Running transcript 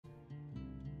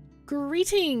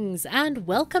Greetings and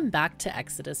welcome back to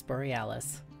Exodus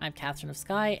Borealis. I'm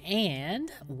KatherineOfSky and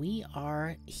we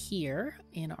are here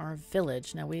in our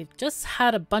village. Now we've just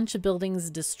had a bunch of buildings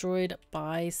destroyed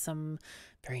by some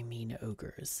very mean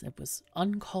ogres. It was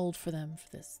uncalled for them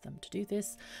to do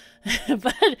this,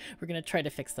 but we're going to try to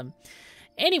fix them.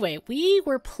 Anyway, we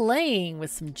were playing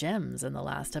with some gems in the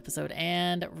last episode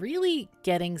and really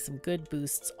getting some good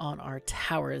boosts on our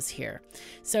towers here.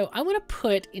 So I want to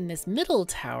put in this middle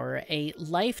tower a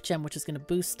life gem, which is going to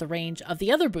boost the range of the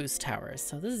other boost towers.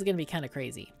 So this is going to be kind of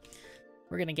crazy.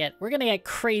 We're going to get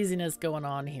craziness going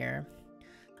on here.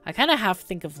 I kind of have to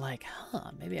think of like,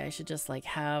 maybe I should just like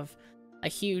have a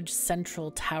huge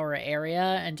central tower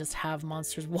area and just have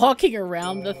monsters walking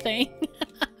around the thing.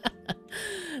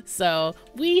 So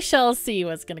we shall see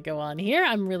what's going to go on here.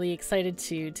 I'm really excited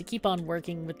to keep on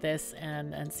working with this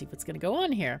and see what's going to go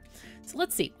on here. So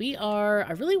let's see.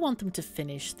 I really want them to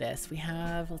finish this. We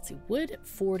have, let's see, wood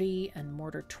 40 and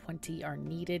mortar 20 are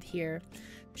needed here.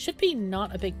 Should be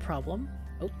not a big problem.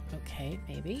 Oh, okay,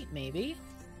 maybe.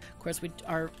 Of course, we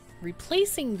are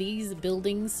replacing these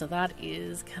buildings, so that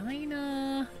is kind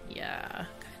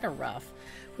of rough.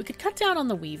 We could cut down on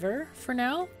the weaver for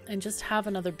now and just have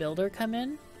another builder come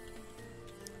in.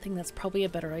 I think that's probably a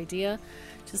better idea,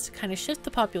 just to kind of shift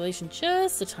the population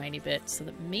just a tiny bit so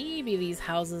that maybe these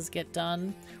houses get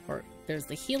done. Or there's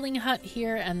the healing hut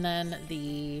here and then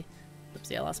the,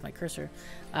 oopsie, I lost my cursor,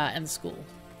 and the school.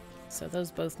 So those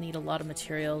both need a lot of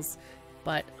materials,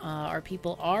 but our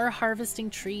people are harvesting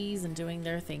trees and doing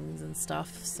their things and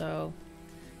stuff. So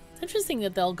it's interesting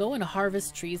that they'll go and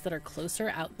harvest trees that are closer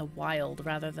out in the wild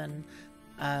rather than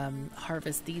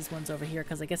harvest these ones over here,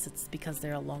 because I guess it's because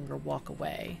they're a longer walk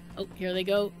away. Oh, here they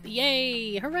go.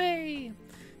 Yay! Hooray!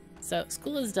 So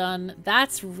school is done.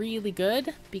 That's really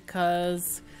good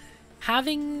because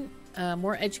having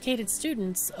more educated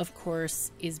students, of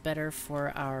course, is better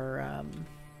for our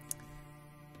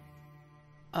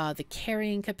the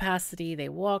carrying capacity. They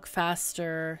walk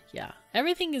faster. Yeah,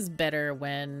 everything is better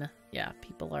when, yeah,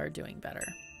 people are doing better.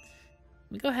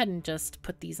 Let me go ahead and just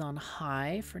put these on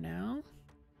high for now.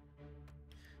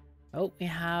 Oh, we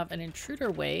have an intruder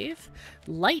wave,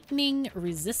 lightning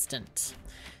resistant.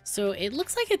 So it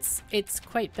looks like it's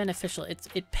quite beneficial.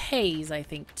 It pays, I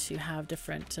think, to have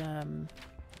different.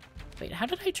 Wait, how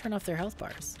did I turn off their health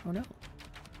bars? Oh no!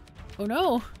 Oh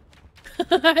no!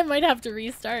 I might have to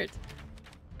restart.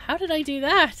 How did I do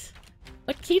that?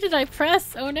 What key did I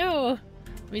press? Oh no!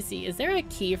 Let me see. Is there a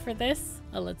key for this?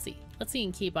 Oh, let's see. Let's see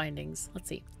in key bindings. Let's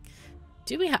see.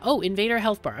 Do we have? Oh, invader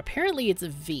health bar. Apparently it's a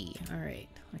V. All right.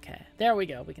 Okay, there we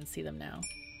go. We can see them now.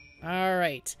 All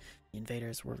right. The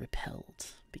invaders were repelled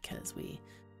because we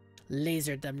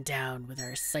lasered them down with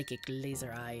our psychic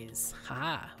laser eyes.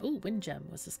 Haha. Oh, wind gem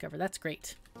was discovered. That's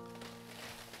great.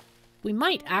 We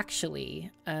might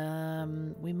actually,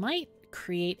 we might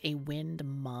create a wind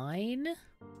mine,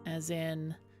 as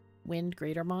in wind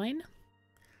greater mine.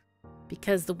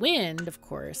 Because the wind, of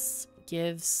course,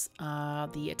 gives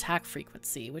the attack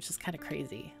frequency, which is kind of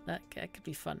crazy. That could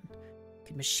be fun.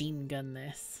 Machine gun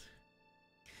this.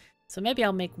 So maybe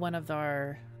I'll make one of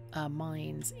our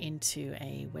mines into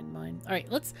a wind mine. All right,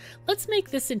 let's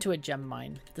make this into a gem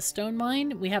mine. The stone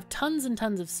mine, we have tons and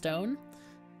tons of stone,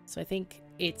 so I think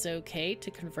it's okay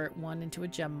to convert one into a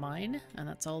gem mine, and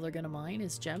that's all they're gonna mine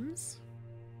is gems.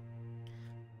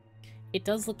 It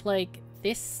does look like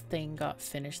this thing got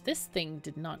finished. This thing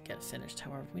did not get finished,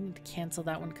 however. We need to cancel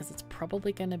that one because it's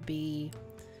probably gonna be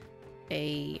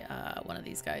a one of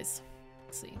these guys.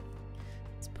 Let's see.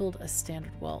 Let's build a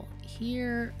standard wall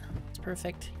here. It's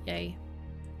perfect. Yay.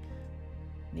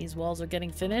 These walls are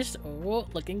getting finished. Oh,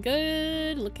 looking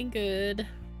good. Looking good.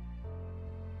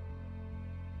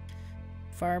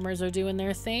 Farmers are doing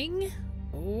their thing.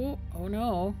 Oh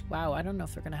no. Wow, I don't know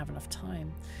if they're going to have enough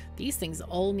time. These things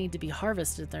all need to be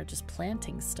harvested. They're just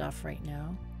planting stuff right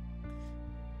now.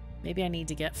 Maybe I need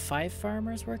to get 5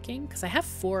 farmers working because I have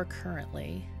 4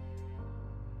 currently.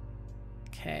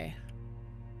 Okay.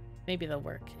 Maybe they'll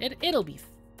work. It'll be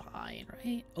fine,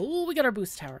 right? Oh, we got our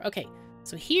boost tower. Okay,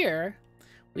 so here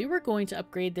we were going to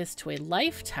upgrade this to a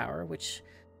life tower, which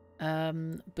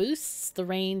boosts the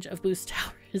range of boost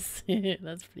towers.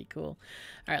 That's pretty cool.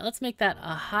 All right, let's make that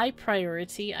a high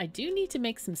priority. I do need to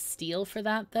make some steel for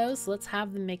that, though, so let's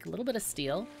have them make a little bit of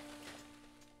steel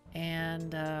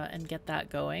and get that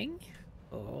going.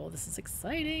 Oh, this is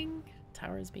exciting.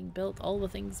 Tower is being built. All the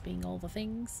things being all the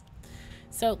things.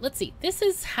 So let's see. This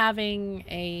is having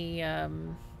a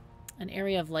an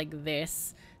area of like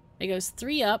this. It goes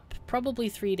 3 up, probably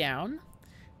 3 down,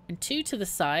 and 2 to the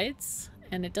sides,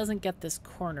 and it doesn't get this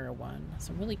corner one.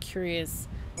 So I'm really curious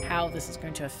how this is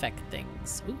going to affect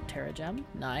things. Ooh, Terra Gem.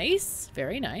 Nice.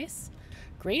 Very nice.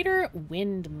 Greater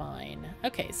Wind Mine.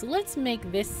 Okay, so let's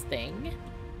make this thing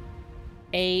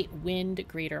a Wind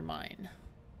Greater Mine.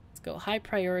 Let's go high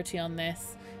priority on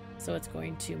this. So it's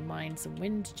going to mine some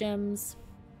wind gems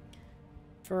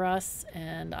for us,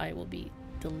 and I will be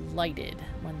delighted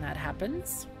when that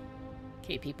happens.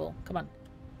 Okay, people, come on.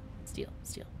 Steal,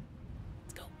 steal.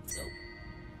 Let's go, let's go.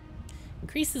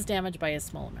 Increases damage by a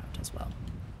small amount as well.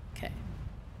 Okay.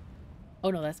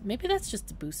 Oh no, maybe that's just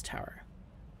a boost tower.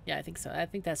 Yeah, I think so. I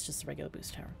think that's just a regular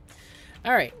boost tower.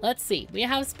 All right, let's see. We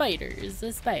have spiders.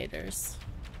 The spiders.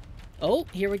 Oh,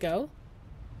 here we go.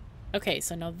 Okay,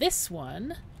 so now this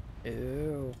one.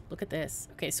 Ooh, look at this.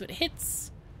 Okay, so it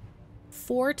hits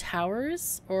 4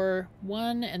 towers, or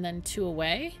 1 and then 2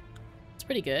 away. It's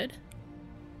pretty good.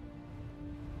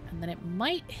 And then it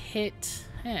might hit.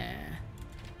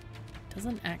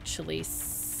 Doesn't actually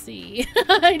see.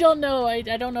 I don't know. I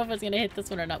don't know if it's gonna hit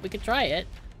this one or not. We could try it.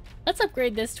 Let's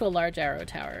upgrade this to a large arrow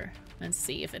tower and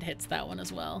see if it hits that one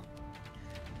as well.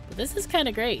 But this is kind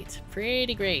of great.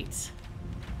 Pretty great.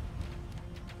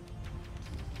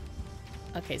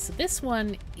 Okay, so this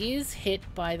one is hit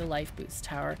by the life boost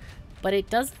tower, but it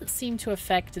doesn't seem to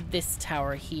affect this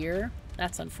tower here.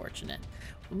 That's unfortunate.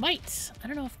 We might, I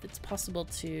don't know if it's possible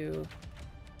to,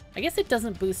 I guess it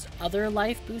doesn't boost other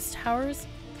life boost towers,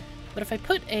 but if I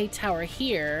put a tower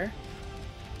here,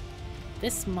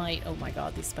 this might... Oh my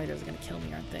god, these spiders are gonna kill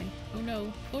me, aren't they? Oh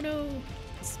no. Oh no.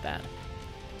 This is bad.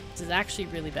 This is actually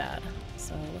really bad.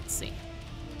 So, let's see.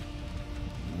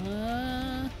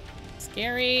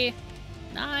 Scary.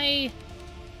 Nye.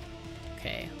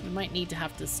 Okay, we might need to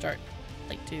have to start,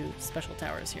 like, do special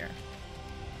towers here.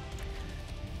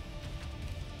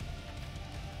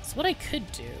 So what I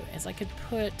could do is I could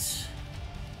put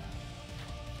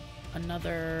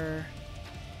another...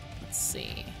 Let's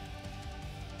see.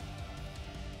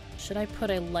 Should I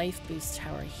put a life boost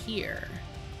tower here?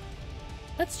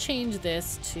 Let's change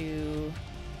this to...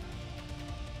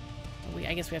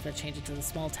 I guess we have to change it to the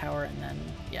small tower and then,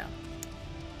 yeah.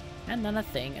 And then a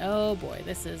thing. Oh boy,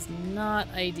 this is not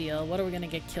ideal. What are we gonna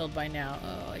get killed by now?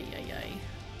 Oh, ay, ay, ay.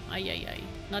 Ay, ay, ay.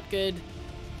 Not good.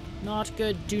 Not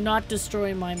good. Do not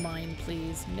destroy my mine,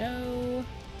 please. No.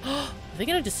 Are they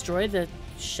gonna destroy the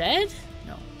shed?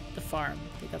 No, the farm.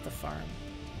 They got the farm.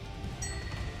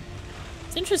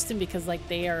 It's interesting because, like,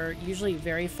 they are usually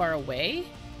very far away.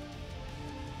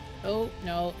 Oh,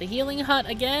 no. The healing hut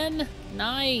again?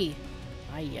 Nye.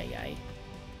 Ay, ay, ay.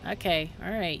 Okay,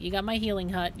 alright. You got my healing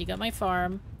hut. You got my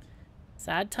farm.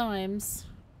 Sad times.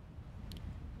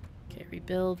 Okay,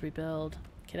 rebuild, rebuild.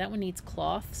 Okay, that one needs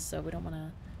cloth, so we don't want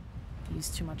to use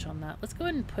too much on that. Let's go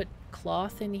ahead and put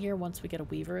cloth in here once we get a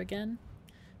weaver again.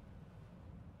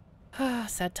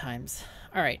 Sad times.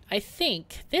 Alright, I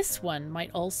think this one might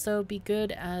also be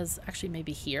good as... Actually,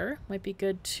 maybe here might be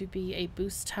good to be a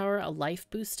boost tower, a life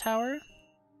boost tower.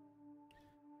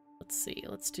 Let's see.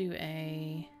 Let's do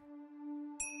a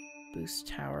boost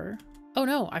tower. Oh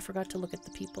no, I forgot to look at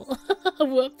the people.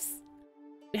 Whoops.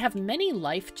 We have many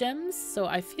life gems, so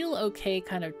I feel okay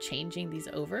kind of changing these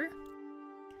over.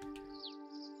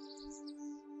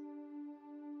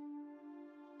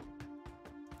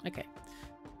 Okay.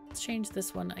 Let's change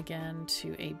this one again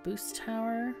to a boost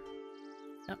tower.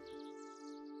 Yep.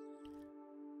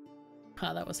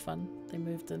 Ah, that was fun. They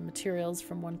moved the materials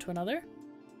from one to another.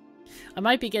 I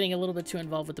might be getting a little bit too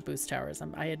involved with the boost towers.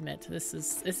 I admit, this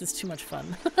is too much fun.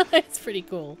 It's pretty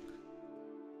cool.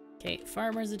 Okay,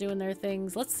 farmers are doing their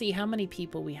things. Let's see how many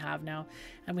people we have now.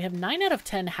 And we have 9 out of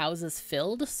 10 houses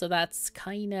filled, so that's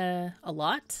kind of a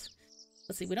lot.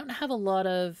 Let's see, we don't have a lot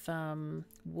of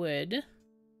wood.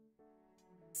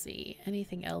 Let's see,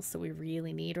 anything else that we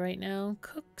really need right now?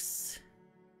 Cooks.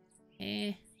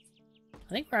 I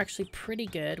think we're actually pretty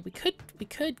good. We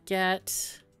could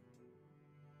get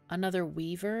another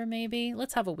weaver, maybe.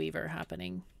 Let's have a weaver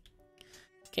happening.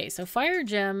 Okay, so fire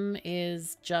gem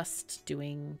is just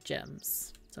doing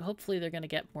gems. So hopefully they're going to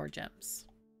get more gems.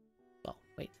 Well,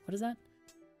 wait, what is that?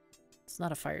 It's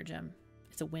not a fire gem.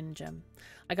 It's a wind gem.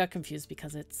 I got confused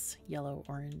because it's yellow,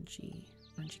 orangey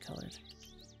colored.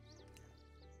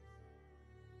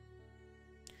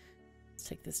 Let's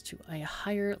take this to a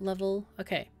higher level.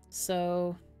 Okay,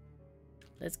 so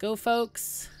let's go,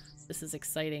 folks. This is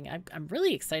exciting. I'm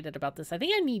really excited about this. I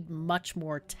think I need much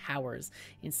more towers.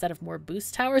 Instead of more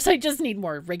boost towers, I just need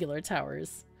more regular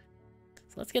towers.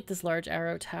 So let's get this large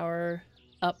arrow tower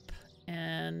up,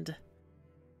 and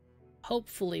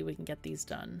hopefully we can get these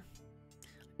done.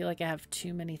 I feel like I have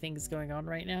too many things going on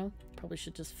right now. Probably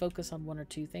should just focus on 1 or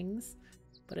 2 things.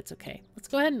 but it's okay. Let's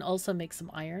go ahead and also make some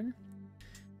iron.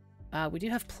 We do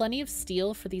have plenty of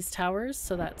steel for these towers,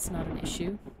 so that's not an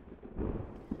issue.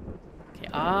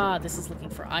 Okay, this is looking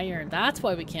for iron. That's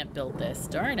why we can't build this.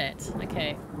 Darn it.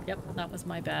 Okay, yep, that was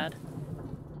my bad.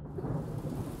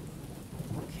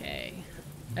 Okay,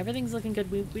 everything's looking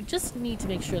good. We just need to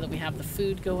make sure that we have the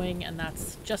food going, and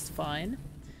that's just fine.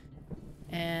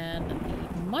 And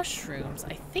the mushrooms,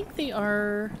 I think they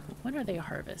are... When are they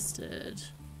harvested?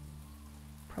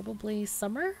 Probably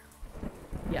summer?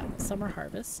 Yeah, summer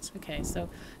harvest. Okay, so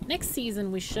next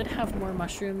season we should have more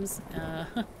mushrooms.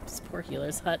 This poor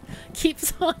healer's hut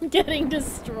keeps on getting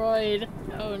destroyed.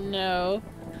 Oh no.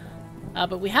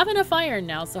 But we have enough iron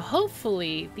now, so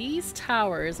hopefully these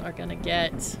towers are gonna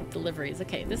get deliveries.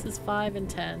 Okay, this is 5 and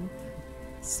 10.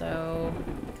 So,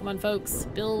 come on folks,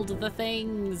 build the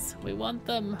things. We want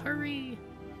them, hurry.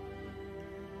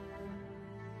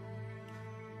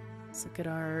 Let's look at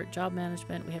our job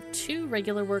management. We have 2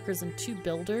 regular workers and 2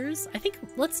 builders. I think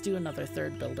let's do another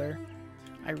 3rd builder.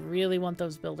 I really want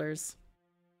those builders.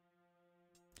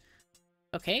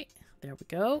 Okay, there we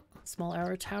go. Small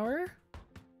arrow tower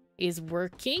is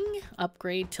working.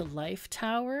 Upgrade to life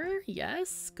tower.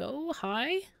 Yes, go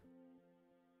high.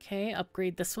 Okay,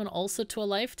 upgrade this one also to a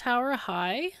life tower.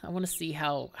 High. I want to see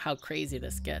how crazy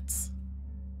this gets.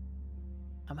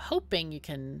 I'm hoping you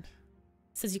can...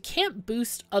 It says you can't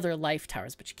boost other life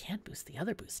towers, but you can boost the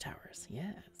other boost towers.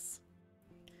 Yes.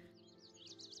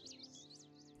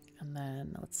 And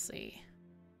then, let's see.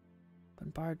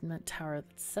 Bombardment tower,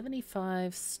 that's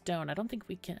 75 stone. I don't think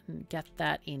we can get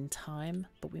that in time,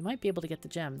 but we might be able to get the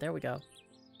gem. There we go.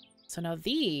 So now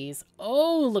these...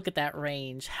 Oh, look at that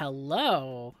range.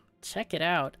 Hello. Check it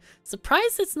out.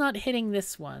 Surprised it's not hitting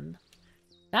this one.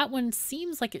 That one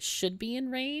seems like it should be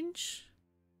in range.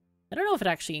 I don't know if it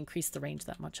actually increased the range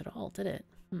that much at all, did it?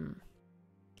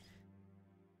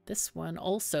 This one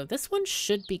also. This one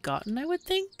should be gotten, I would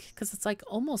think, because it's like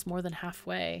almost more than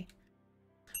halfway.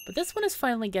 But this one is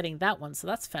finally getting that one, so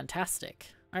that's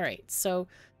fantastic. All right, so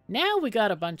now we got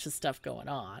a bunch of stuff going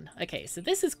on. Okay, so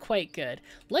this is quite good.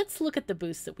 Let's look at the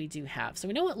boosts that we do have. So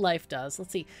we know what life does.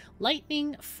 Let's see.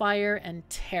 Lightning, fire, and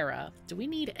terra. Do we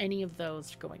need any of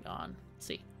those going on? Let's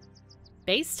see.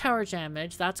 Base tower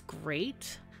damage. That's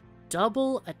great.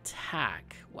 Double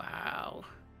attack. Wow.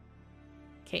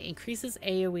 Okay, increases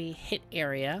AoE hit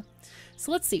area.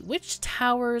 So let's see. Which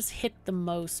towers hit the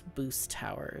most boost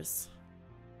towers?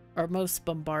 Or most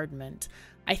bombardment?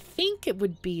 I think it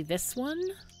would be this one.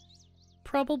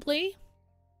 Probably.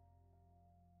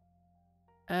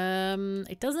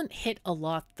 It doesn't hit a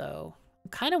lot though.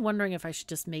 I'm kind of wondering if I should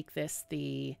just make this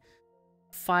the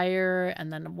fire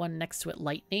and then one next to it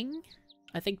lightning.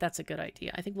 I think that's a good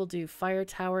idea. I think we'll do fire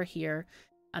tower here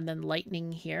and then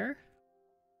lightning here.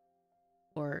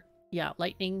 Or, yeah,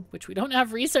 lightning, which we don't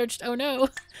have researched. Oh no!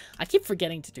 I keep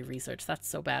forgetting to do research. That's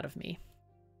so bad of me.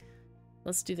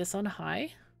 Let's do this on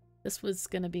high. This was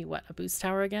going to be, what, a boost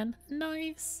tower again?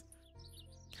 Nice.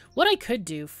 What I could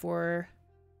do for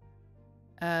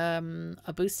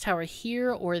a boost tower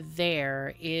here or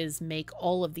there is make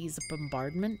all of these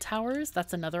bombardment towers.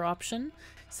 That's another option,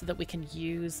 so that we can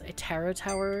use a terror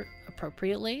tower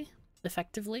appropriately,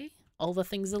 effectively, all the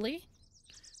thingsily.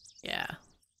 Yeah.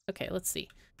 Okay, let's see.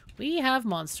 We have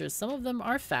monsters. Some of them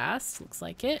are fast, looks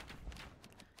like it.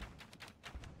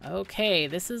 Okay,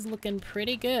 this is looking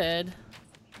pretty good.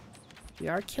 We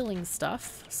are killing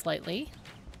stuff, slightly.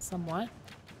 Somewhat.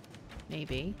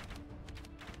 Maybe.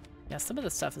 Yeah, some of the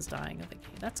stuff is dying.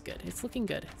 That's good. It's looking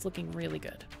good. It's looking really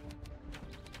good.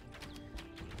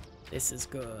 This is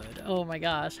good. Oh my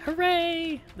gosh.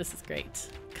 Hooray! This is great.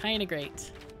 Kinda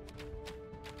great.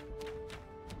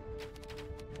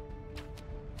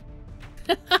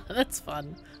 That's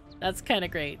fun. That's kinda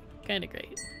great. Kinda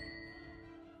great.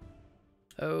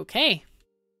 Okay.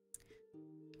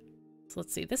 So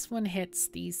let's see. This one hits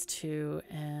these two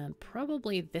and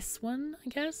probably this one, I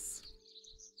guess.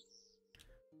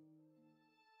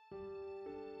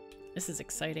 This is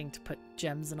exciting to put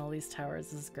gems in all these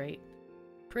towers. This is great.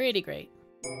 Pretty great.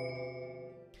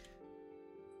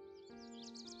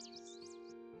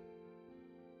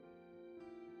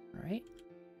 All right.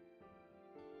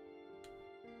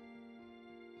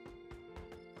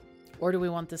 Or do we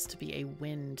want this to be a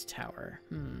wind tower?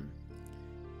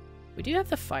 We do have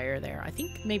the fire there. I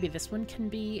think maybe this one can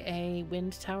be a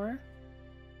wind tower.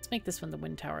 Let's make this one the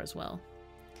wind tower as well.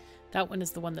 That one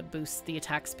is the one that boosts the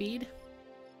attack speed.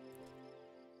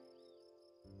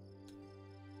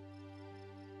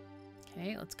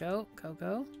 Okay, let's go. Go,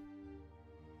 go.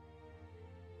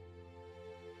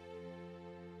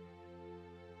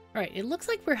 Alright, it looks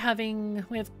like we have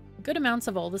good amounts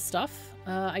of all this stuff.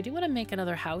 I do want to make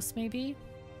another house, maybe.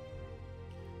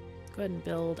 Let's go ahead and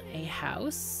build a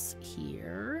house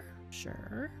here.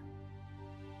 Sure.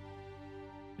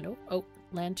 No. Oh,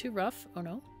 land too rough. Oh,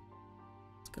 no.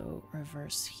 Let's go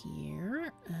reverse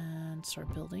here and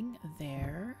start building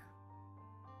there.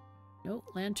 No,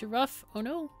 land too rough. Oh,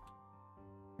 no.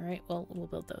 All right, well, we'll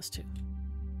build those two.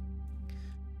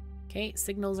 Okay,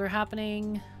 signals are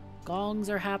happening. Gongs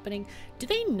are happening. Do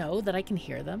they know that I can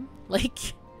hear them? Like,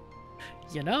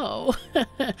 you know,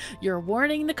 you're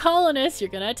warning the colonists. You're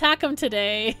going to attack them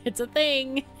today. It's a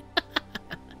thing.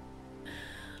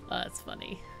 Oh, that's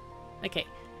funny. Okay.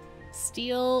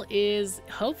 Steel is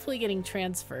hopefully getting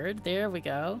transferred. There we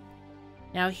go.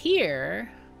 Now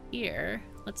here,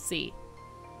 let's see.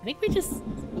 I think we just...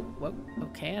 Whoa,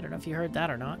 okay, I don't know if you heard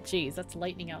that or not. Jeez, that's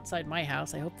lightning outside my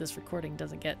house. I hope this recording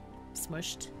doesn't get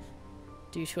smushed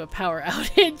due to a power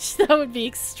outage. That would be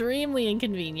extremely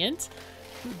inconvenient.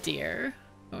 Oh dear.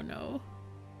 Oh no.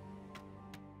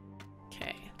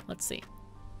 Okay, let's see.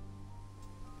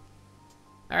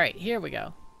 Alright, here we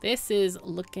go. This is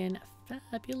looking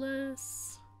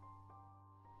fabulous.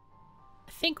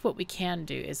 I think what we can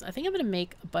do is, I think I'm going to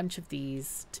make a bunch of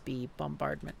these to be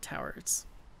bombardment towers.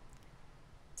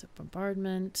 So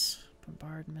bombardment.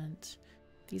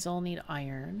 These all need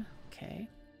iron. Okay.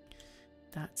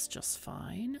 That's just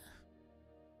fine.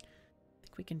 I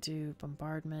think we can do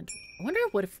bombardment. I wonder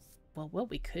what if, well, what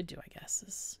we could do, I guess,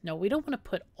 is... No, we don't want to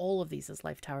put all of these as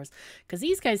life towers, because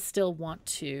these guys still want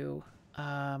to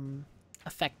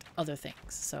affect other things.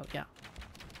 So, yeah.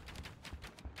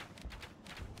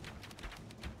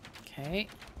 Okay.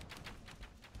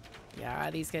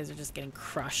 Yeah, these guys are just getting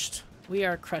crushed. We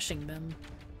are crushing them.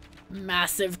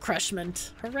 Massive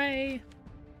crushment. Hooray!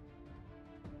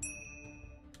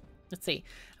 Let's see.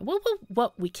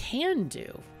 What we can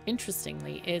do,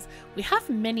 interestingly, is we have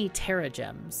many Terra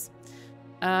Gems.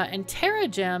 And Terra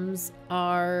Gems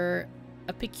are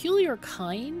a peculiar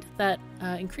kind that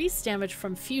increase damage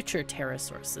from future Terra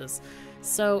sources.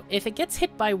 So if it gets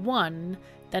hit by one,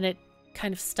 then it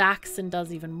kind of stacks and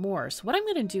does even more. So what I'm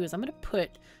going to do is I'm going to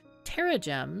put Terra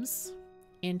Gems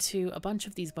into a bunch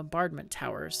of these bombardment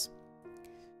towers.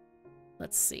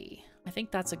 Let's see. I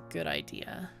think that's a good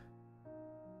idea.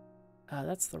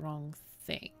 That's the wrong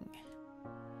thing.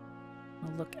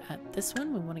 We'll look at this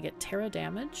one. We want to get Terra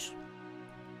damage.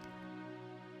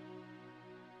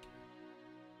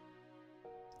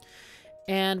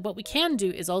 And what we can do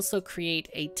is also create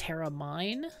a Terra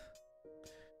mine.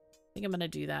 I think I'm going to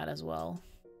do that as well.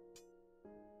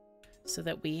 So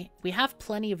that we have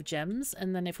plenty of gems,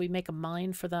 and then if we make a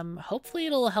mine for them, hopefully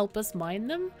it'll help us mine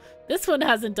them. This one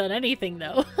hasn't done anything,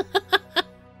 though.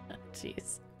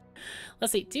 Jeez.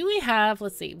 Let's see. Do we have...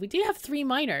 Let's see. We do have 3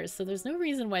 miners, so there's no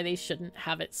reason why they shouldn't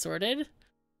have it sorted.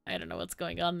 I don't know what's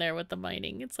going on there with the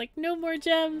mining. It's like, no more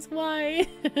gems. Why?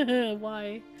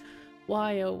 Why?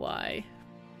 Why, oh why?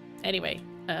 Anyway,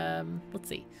 let's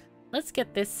see. Let's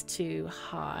get this to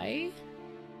high.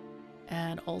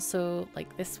 And also,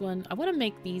 like this one, I want to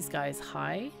make these guys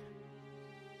high.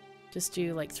 Just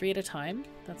do like 3 at a time.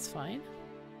 That's fine.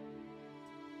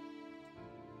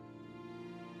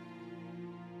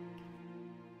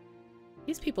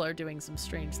 These people are doing some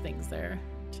strange things there.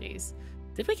 Jeez.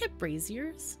 Did we get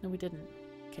braziers? No, we didn't.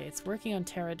 Okay, it's working on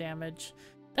Terra damage.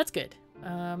 That's good.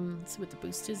 Let's see what the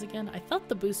boost is again. I thought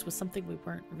the boost was something we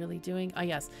weren't really doing. Ah,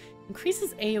 yes.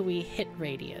 Increases AoE hit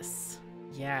radius.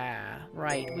 Yeah,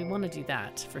 right. We want to do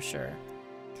that for sure.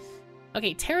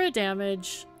 Okay, Terra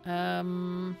damage.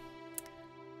 Let's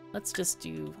just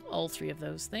do all 3 of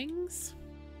those things.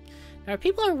 Now,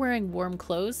 people are wearing warm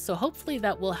clothes, so hopefully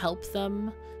that will help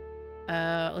them.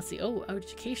 Let's see. Oh,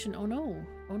 education. Oh no.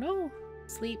 Oh no.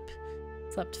 Sleep.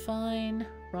 Slept fine.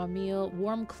 Raw meal.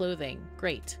 Warm clothing.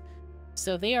 Great.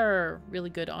 So they are really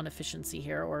good on efficiency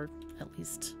here, or at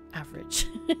least average.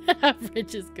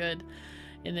 Average is good.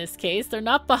 In this case, they're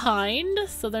not behind,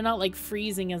 so they're not like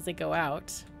freezing as they go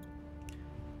out.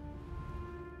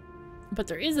 But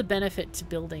there is a benefit to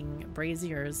building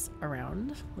braziers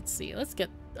around. Let's see. Let's get...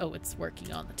 Oh, it's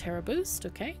working on the Terra boost.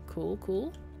 Okay, cool,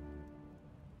 cool.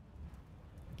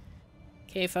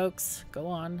 Okay, folks, go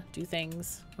on. Do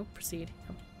things. Oh, proceed.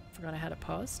 Oh, forgot I had it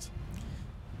paused.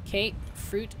 Okay,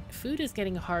 food is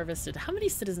getting harvested. How many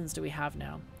citizens do we have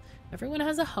now? Everyone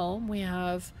has a home. We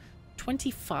have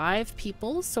 25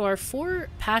 people, so our 4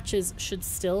 patches should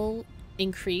still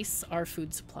increase our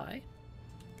food supply,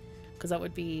 because that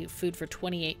would be food for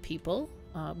 28 people.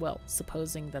 Well,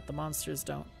 supposing that the monsters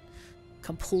don't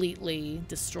completely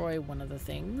destroy one of the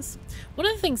things. One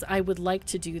of the things I would like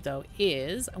to do, though,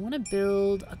 is I want to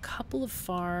build a couple of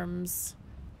farms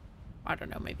I don't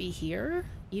know, maybe here?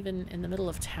 Even in the middle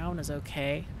of town is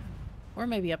okay. Or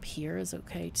maybe up here is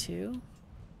okay too.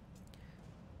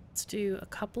 Let's do a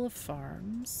couple of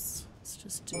farms. Let's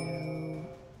just do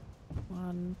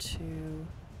 1, 2,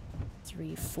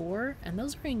 3, 4. And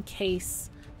those are in case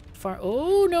far.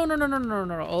 Oh, no, no, no, no, no,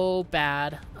 no. Oh,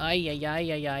 bad. Ay, ay,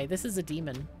 ay, ay, ay. This is a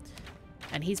demon.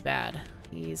 And he's bad.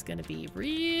 He's gonna be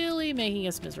really making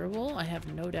us miserable. I have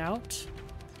no doubt.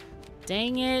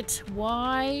 Dang it.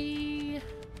 Why?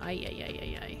 Ay, ay, ay,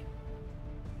 ay, ay.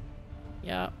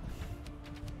 Yeah.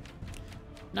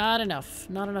 Not enough.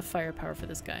 Not enough firepower for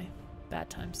this guy. Bad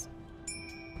times.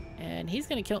 And he's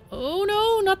gonna kill. Oh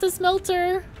no, not the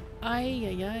smelter. Ay,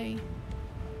 ay, ay.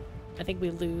 I think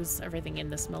we lose everything in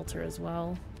the smelter as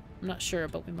well. I'm not sure,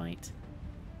 but we might.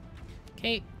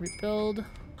 Okay, rebuild.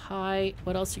 Hi.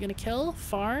 What else are you gonna kill?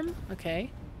 Farm?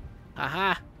 Okay.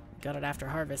 Aha. Got it after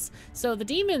harvest. So the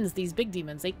demons, these big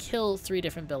demons, they kill 3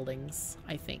 different buildings,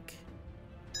 I think.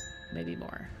 Maybe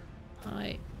more.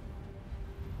 Hi.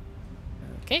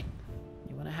 Okay.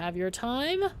 You want to have your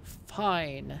time?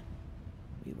 Fine.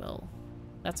 We will.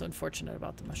 That's unfortunate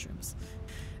about the mushrooms.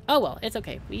 Oh well, it's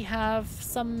okay. We have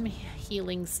some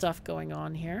healing stuff going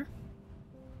on here.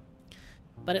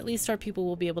 But at least our people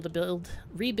will be able to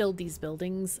rebuild these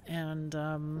buildings and,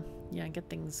 yeah, get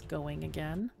things going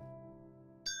again.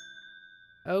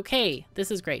 Okay, this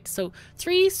is great. So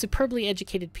 3 superbly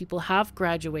educated people have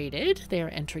graduated. They are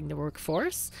entering the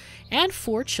workforce. And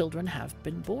 4 children have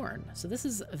been born. So this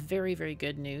is very, very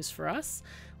good news for us.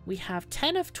 We have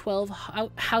 10 of 12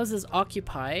 houses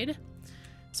occupied.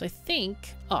 So I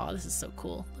think... Oh, this is so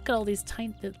cool. Look at all these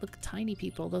tiny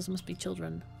people. Those must be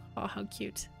children. Oh, how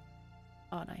cute.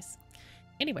 Oh, nice.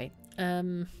 Anyway,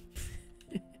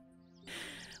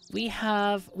 we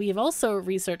have also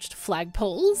researched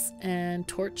flagpoles and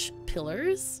torch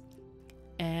pillars,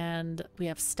 and we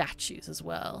have statues as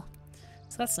well.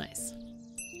 So that's nice.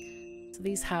 So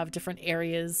these have different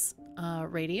areas,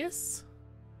 radius,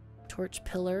 torch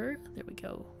pillar. There we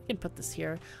go. We can put this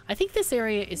here. I think this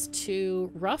area is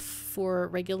too rough for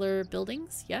regular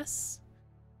buildings. Yes.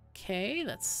 Okay,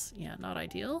 that's, yeah, not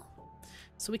ideal.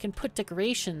 So we can put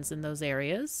decorations in those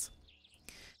areas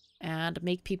and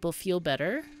make people feel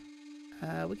better.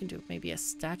 We can do maybe a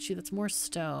statue that's more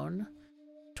stone.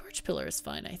 Torch pillar is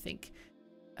fine, I think.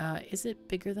 Is it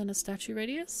bigger than a statue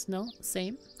radius? No,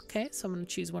 same. Okay, so I'm going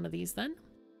to choose one of these then.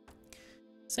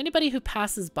 So anybody who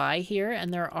passes by here,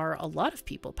 and there are a lot of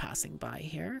people passing by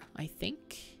here, I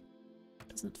think.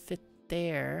 Doesn't fit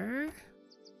there.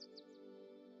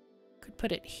 Could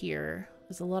put it here.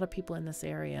 There's a lot of people in this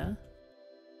area.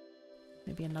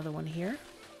 Maybe another one here.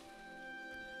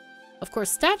 Of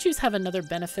course, statues have another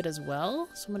benefit as well,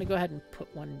 so I'm going to go ahead and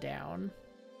put one down.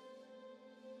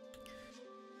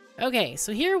 Okay,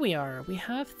 so here we are. We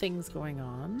have things going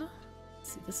on.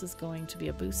 Let's see, this is going to be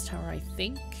a boost tower, I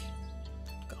think.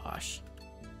 Gosh.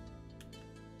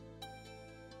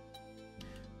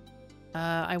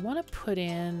 I want to put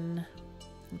in...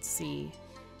 Let's see.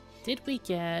 We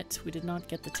did not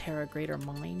get the Terra Greater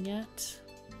Mine yet.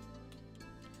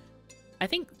 I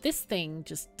think this thing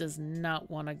just does not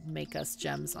want to make us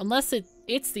gems. Unless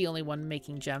it's the only one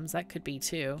making gems. That could be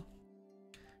too.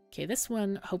 Okay, this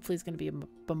one hopefully is going to be a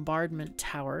bombardment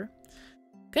tower.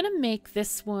 I'm going to make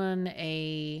this one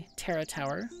a Terra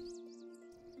Tower.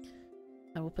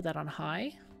 And we'll put that on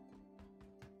high.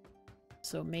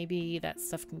 So maybe that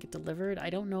stuff can get delivered.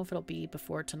 I don't know if it'll be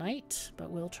before tonight,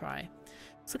 but we'll try.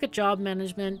 Let's look at job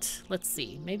management. Let's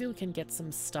see. Maybe we can get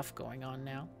some stuff going on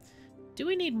now. Do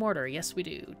we need mortar? Yes, we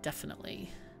do. Definitely.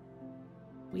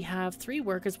 We have 3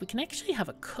 workers. We can actually have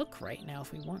a cook right now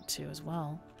if we want to as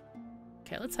well.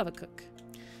 Okay, let's have a cook.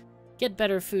 Get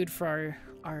better food for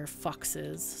our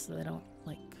foxes so they don't,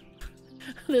 like...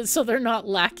 so they're not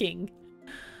lacking.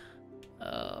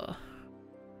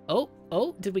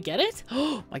 Oh, did we get it?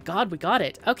 Oh my god, we got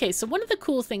it. Okay, so one of the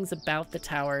cool things about the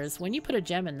towers, when you put a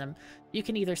gem in them, you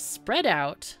can either spread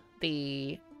out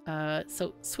the...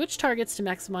 so switch targets to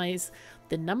maximize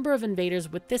the number of invaders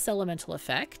with this elemental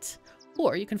effect,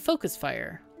 or you can focus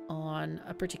fire on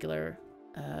a particular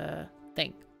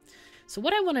thing. So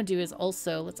what I want to do is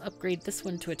also, let's upgrade this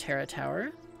one to a Terra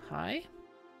Tower. High.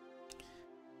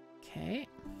 Okay,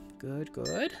 good,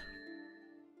 good.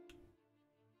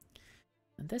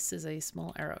 And this is a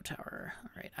small arrow tower.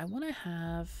 All right, I want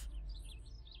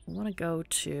to go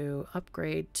to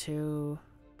upgrade to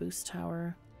boost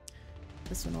tower.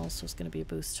 This one also is going to be a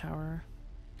boost tower.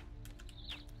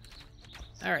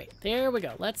 All right, there we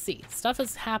go. Let's see. Stuff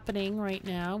is happening right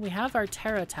now. We have our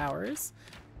Terra Towers.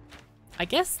 I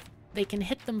guess they can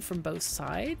hit them from both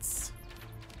sides.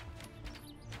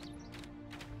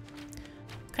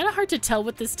 kind of hard to tell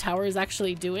what this tower is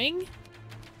actually doing.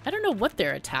 I don't know what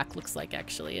their attack looks like,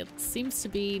 actually. It seems to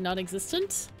be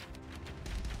non-existent.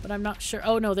 But I'm not sure.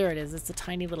 Oh, no, there it is. It's a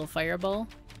tiny little fireball.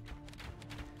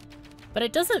 But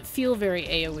it doesn't feel very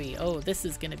AoE. Oh, this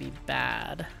is going to be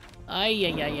bad.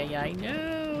 Ay,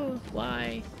 no.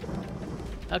 Why?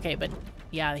 Okay, but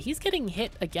yeah, he's getting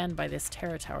hit again by this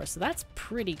Terra Tower, so that's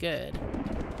pretty good.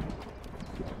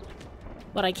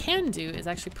 What I can do is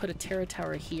actually put a Terra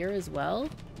Tower here as well.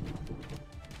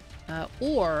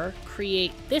 Or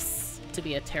create this to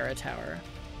be a Terra Tower.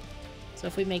 So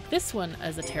if we make this one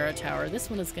as a Terra Tower, this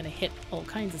one is going to hit all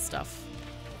kinds of stuff.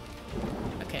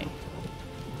 Okay.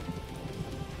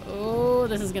 Oh,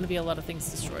 this is going to be a lot of things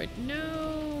destroyed.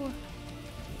 No!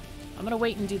 I'm going to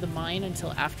wait and do the mine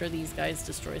until after these guys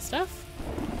destroy stuff.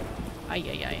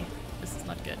 Ay. This is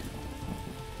not good.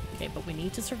 Okay, but we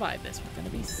need to survive this. We're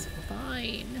going to be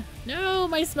fine. No,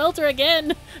 my smelter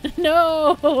again!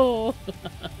 No!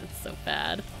 It's so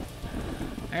bad.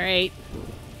 Alright.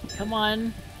 Come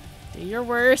on. Do your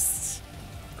worst.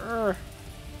 Urgh.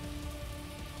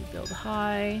 Build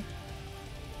high.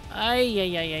 Ay.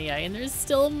 And there's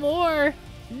still more.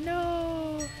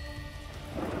 No.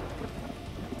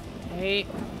 Okay.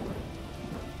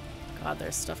 God,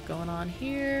 there's stuff going on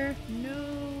here. No.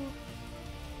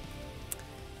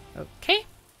 Okay.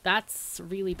 That's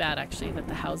really bad, actually, that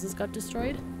the houses got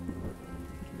destroyed.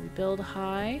 Rebuild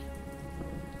high.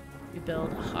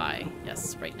 Rebuild high.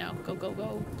 Yes, right now.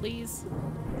 Go, please.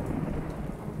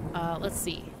 Let's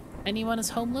see. Anyone is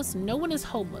homeless? No one is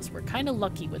homeless. We're kind of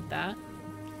lucky with that.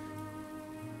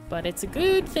 But it's a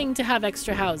good thing to have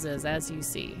extra houses, as you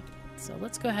see. So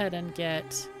let's go ahead and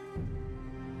get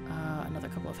another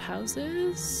couple of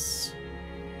houses.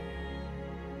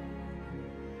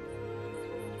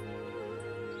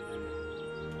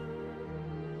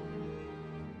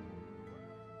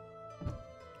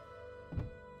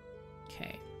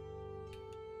 Okay.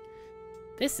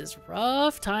 This is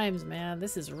rough times, man.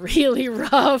 This is really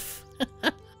rough.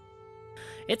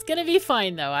 It's gonna be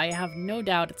fine, though. I have no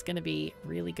doubt it's gonna be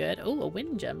really good. Oh, a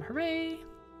wind gem. Hooray.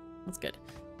 That's good.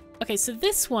 Okay, so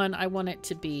this one, I want it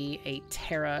to be a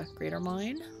Terra Greater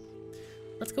Mine.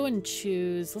 Let's go and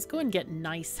choose... Let's go and get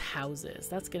nice houses.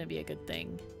 That's gonna be a good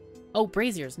thing. Oh,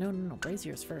 braziers. No.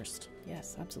 Braziers first.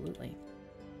 Yes, absolutely.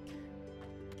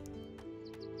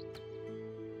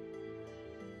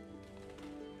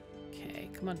 Okay,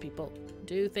 come on, people.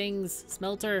 Do things.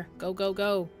 Smelter.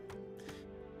 Go.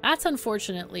 That's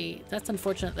unfortunate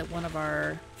that one of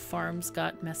our farms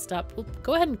got messed up. We'll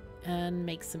go ahead and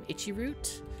make some itchy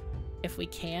root if we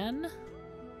can.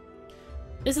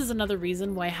 This is another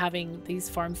reason why having these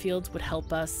farm fields would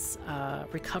help us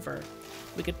recover.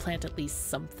 We could plant at least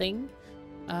something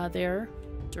there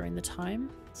during the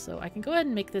time. So I can go ahead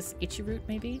and make this itchy root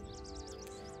maybe.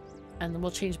 And then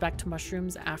we'll change back to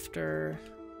mushrooms after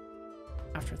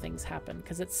things happen,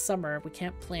 because it's summer. We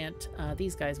can't plant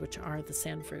these guys, which are the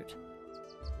sand fruit.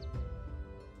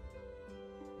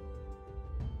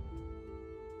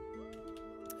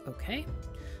 Okay.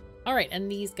 All right,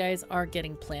 and these guys are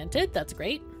getting planted. That's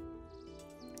great.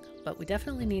 But we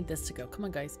definitely need this to go. Come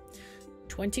on, guys.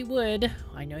 20 wood.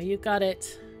 I know you got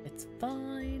it. It's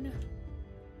fine.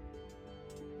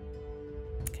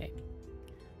 Okay.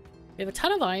 We have a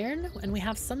ton of iron, and we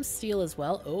have some steel as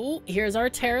well. Oh, here's our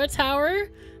Terra Tower.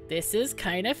 This is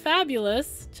kind of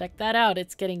fabulous. Check that out.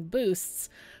 It's getting boosts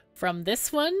from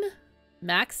this one.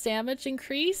 Max damage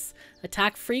increase,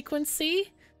 attack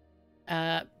frequency,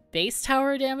 base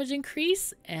tower damage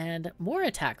increase, and more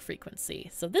attack frequency.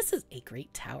 So this is a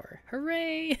great tower.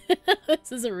 Hooray!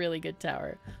 This is a really good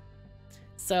tower.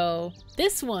 So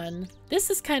this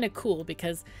is kind of cool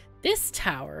because this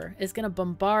tower is going to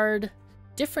bombard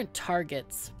different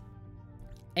targets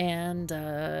and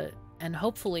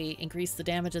hopefully increase the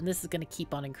damage, and this is going to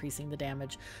keep on increasing the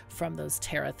damage from those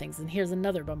Terra things. And here's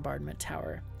another bombardment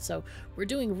tower. So we're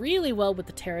doing really well with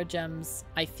the Terra gems,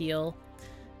 I feel.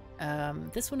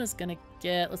 This one is going to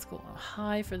get, let's go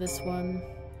high for this one.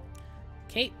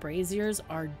 Okay, braziers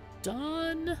are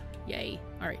done. Yay.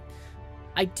 All right.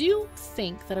 I do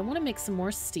think that I want to make some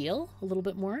more steel, a little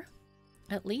bit more,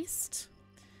 at least.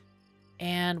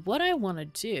 And what I want to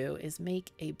do is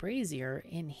make a brazier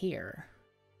in here.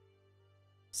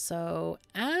 So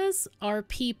as our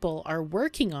people are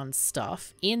working on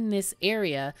stuff in this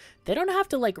area, they don't have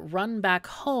to like run back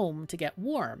home to get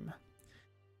warm.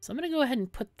 So I'm going to go ahead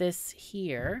and put this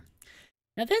here.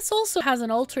 Now this also has an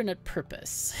alternate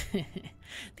purpose.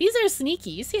 These are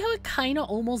sneaky. You see how it kind of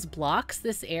almost blocks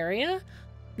this area?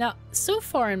 Now, so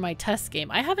far in my test game,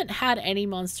 I haven't had any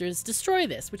monsters destroy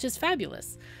this, which is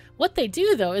fabulous. What they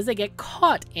do, though, is they get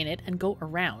caught in it and go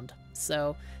around.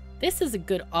 So this is a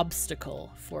good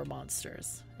obstacle for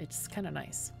monsters. It's kind of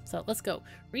nice. So let's go.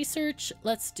 Research.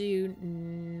 Let's do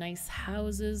nice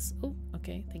houses. Oh,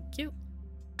 okay. Thank you.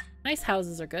 Nice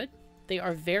houses are good. They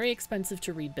are very expensive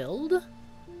to rebuild.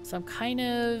 So I'm kind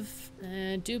of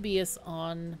dubious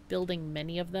on building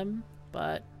many of them.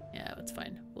 But yeah, it's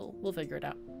fine. We'll figure it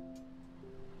out.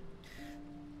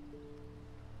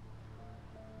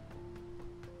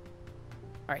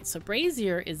 All right, so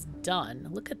Brazier is done.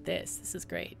 Look at this. This is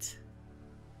great.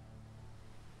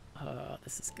 Oh,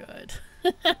 this is good.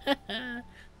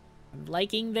 I'm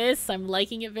liking this. I'm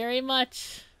liking it very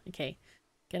much. Okay,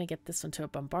 gonna get this one to a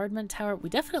bombardment tower. We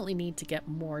definitely need to get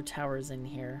more towers in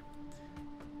here.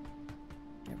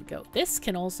 There we go. This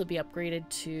can also be upgraded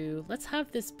to... Let's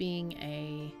have this being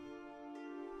a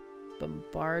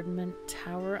bombardment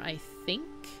tower, I think.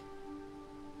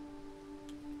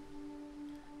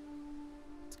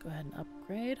 Let's go ahead and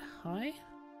upgrade. Hi.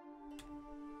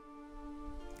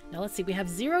 Now let's see, we have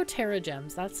 0 Terra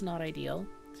Gems. That's not ideal.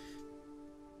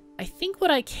 I think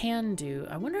what I can do,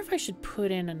 I wonder if I should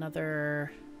put in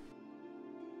another,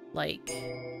 like,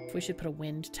 if we should put a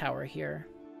wind tower here.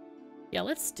 Yeah,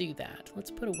 let's do that.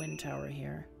 Let's put a wind tower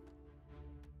here.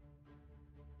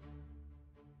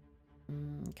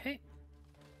 Okay.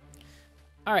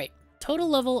 All right, total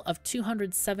level of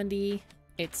 270.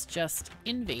 It's just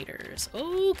invaders.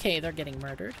 Okay, they're getting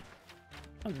murdered.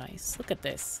 Oh, nice. Look at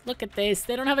this. Look at this.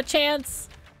 They don't have a chance.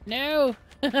 No.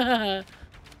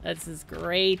 This is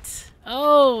great.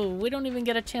 Oh, we don't even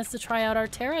get a chance to try out our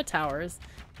Terra towers.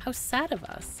 How sad of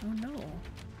us. Oh, no.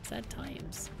 Sad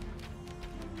times.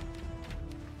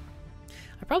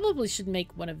 I probably should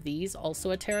make one of these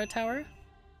also a Terra tower.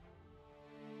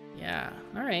 Yeah.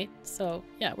 All right. So,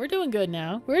 yeah, we're doing good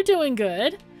now. We're doing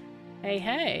good. Hey,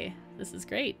 hey. This is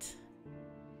great.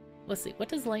 Let's see. What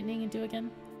does lightning do again?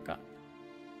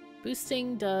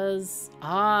 Boosting does...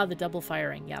 Ah, the double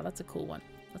firing. Yeah, that's a cool one.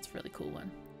 That's a really cool one.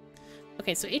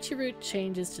 Okay, so Ichi Root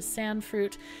changes to Sand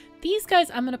Fruit. These guys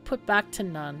I'm going to put back to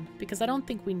none because I don't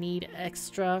think we need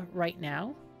extra right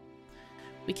now.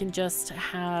 We can just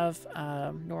have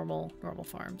normal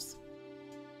farms.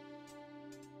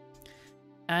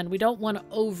 And we don't want to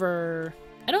over...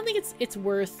 I don't think it's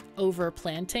worth over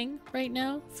planting right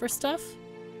now for stuff.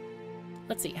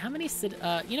 Let's see, how many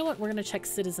you know what? We're going to check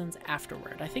citizens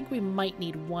afterward. I think we might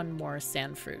need one more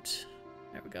sand fruit.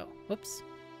 There we go. Whoops.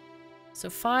 So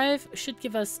 5 should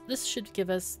give us, this should give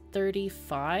us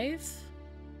 35.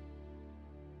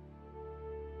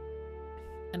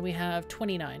 And we have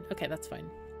 29. Okay, that's fine.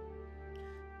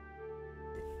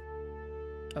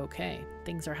 Okay,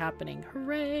 things are happening.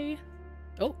 Hooray!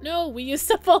 Oh, no, we used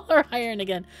up all our iron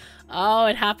again. Oh,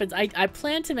 it happens. I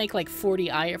plan to make like 40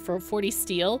 iron for 40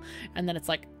 steel, and then it's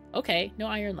like, okay, no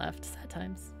iron left. Sad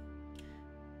times.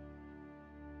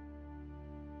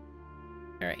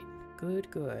 All right,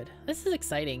 good, good. This is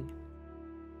exciting.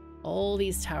 All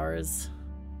these towers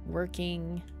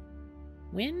working.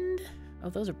 Wind? Oh,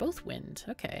 those are both wind.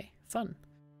 Okay, fun.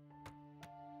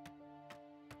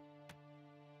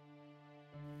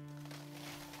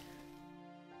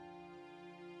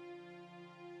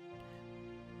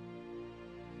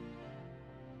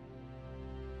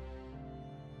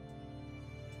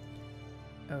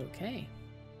 Okay.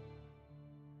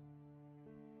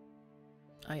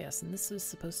 Oh yes, and this was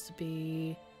supposed to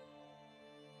be...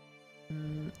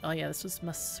 oh yeah, this was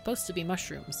supposed to be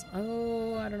mushrooms.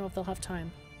 Oh, I don't know if they'll have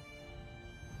time.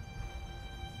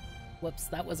 Whoops,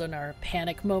 that was in our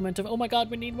panic moment of, oh my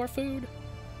god, we need more food.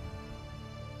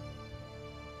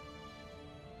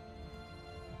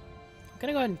 I'm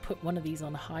gonna go ahead and put one of these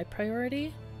on high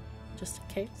priority, just in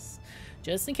case.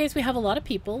 Just in case we have a lot of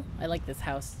people. I like this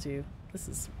house too. This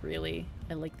is really,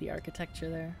 I like the architecture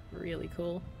there. Really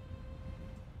cool.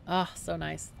 Ah, so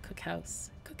nice.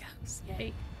 Cookhouse. Cookhouse.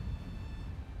 Yay.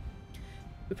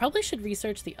 We probably should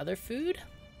research the other food.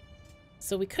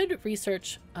 So we could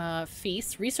research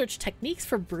feasts, research techniques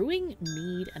for brewing,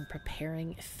 mead, and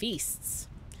preparing feasts.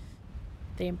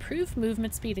 They improve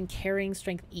movement speed and carrying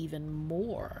strength even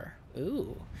more.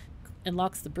 Ooh.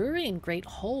 Unlocks the brewery and great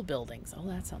hall buildings. Oh,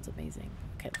 that sounds amazing.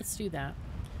 Okay, let's do that.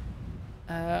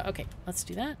 Okay, let's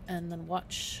do that, and then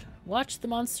watch the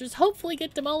monsters hopefully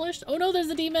get demolished. Oh no, there's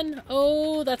a demon.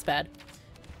 Oh, that's bad.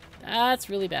 That's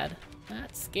really bad.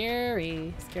 That's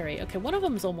scary. Scary. Okay, one of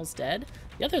them's almost dead.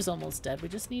 The other's almost dead. We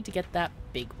just need to get that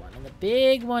big one, and the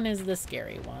big one is the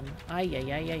scary one. Ay, ay,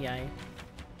 ay, ay, ay.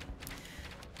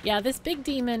 Yeah, this big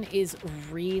demon is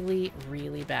really,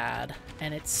 really bad,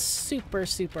 and it's super,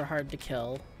 super hard to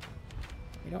kill.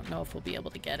 We don't know if we'll be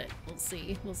able to get it. We'll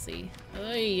see. We'll see.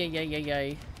 Ay, ay, ay, ay,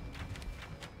 ay.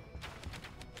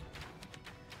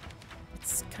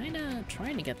 It's kind of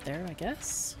trying to get there, I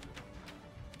guess.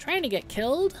 Trying to get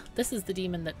killed. This is the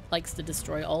demon that likes to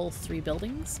destroy all 3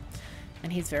 buildings.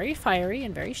 And he's very fiery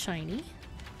and very shiny.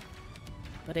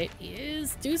 But it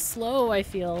is too slow, I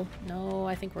feel. No,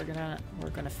 I think we're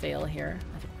gonna fail here.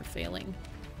 I think we're failing.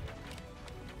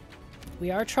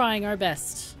 We are trying our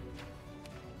best.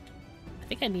 I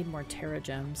think I need more Terra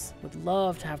gems. Would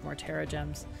love to have more Terra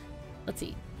gems. Let's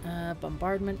see.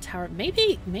 Bombardment tower.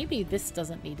 Maybe this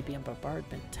doesn't need to be a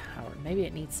bombardment tower. Maybe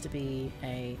it needs to be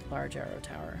a large arrow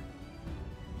tower.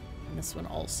 And this one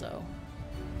also.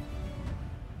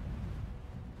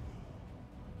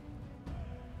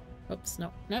 Oops,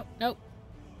 no, no, no.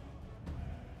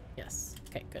 Yes,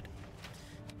 okay, good.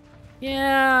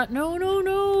 Yeah, no, no,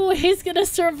 no. He's gonna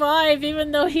survive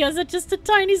even though he has just a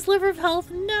tiny sliver of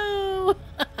health. No.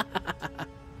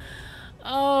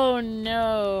 Oh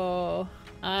no.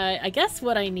 I guess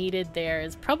what I needed there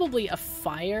is probably a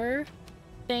fire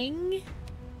thing.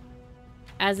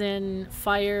 As in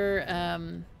fire,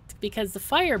 because the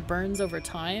fire burns over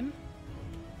time.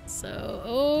 So,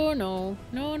 oh no.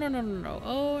 No, no, no, no, no.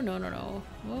 Oh, no, no, no.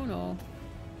 Oh no.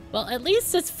 Well, at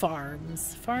least it's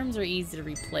farms. Farms are easy to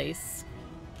replace,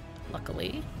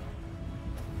 luckily.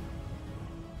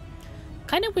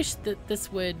 Kind of wish that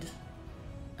this would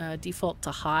default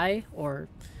to high, or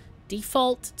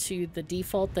default to the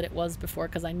default that it was before,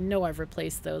 because I know I've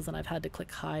replaced those and I've had to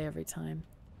click high every time.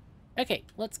 Okay,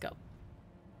 let's go.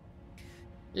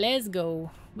 Let's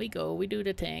go. We go. We do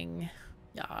the thing.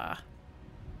 Yeah.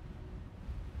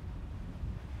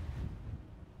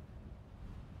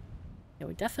 Yeah,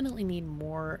 we definitely need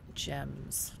more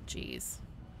gems. Jeez.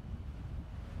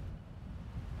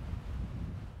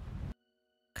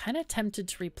 Kind of tempted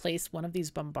to replace one of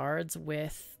these bombards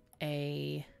with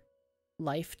a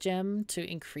life gem to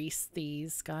increase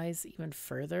these guys even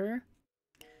further.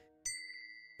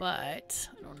 But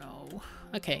I don't know.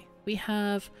 Okay, we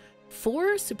have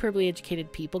 4 superbly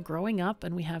educated people growing up,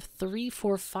 and we have 3,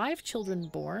 4, 5 children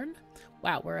born.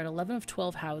 Wow, we're at 11 of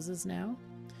 12 houses now.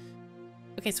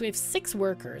 Okay, so we have 6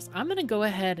 workers. I'm gonna go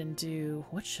ahead and do,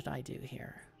 what should I do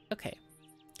here? Okay.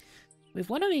 We have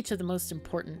one of each of the most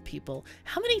important people.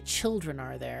 How many children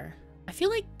are there? I feel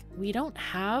like we don't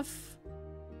have,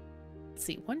 let's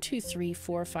see, 1, 2, 3,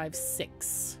 4, 5,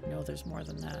 6. No, there's more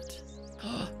than that.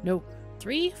 No,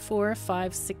 3, 4,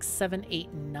 5, 6, 7,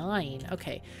 8, 9.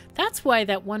 Okay, that's why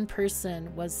that one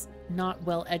person was not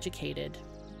well educated.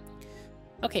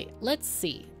 Okay, let's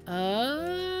see.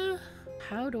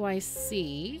 How do I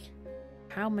see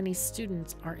how many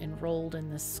students are enrolled in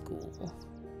this school?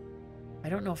 I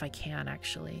don't know if I can,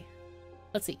 actually.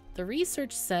 Let's see. The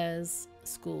research says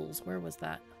schools. Where was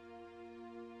that?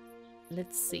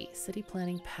 Let's see. City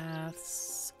planning,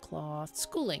 paths, cloth,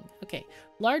 schooling. Okay.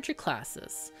 Larger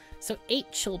classes. So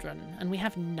 8 children, and we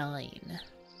have 9.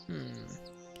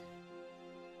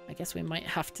 I guess we might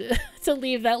have to, to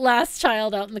leave that last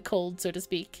child out in the cold, so to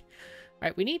speak. All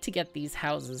right, we need to get these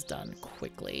houses done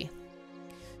quickly.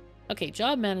 Okay,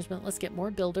 job management. Let's get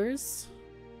more builders.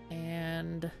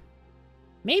 And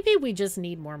maybe we just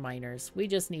need more miners. We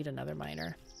just need another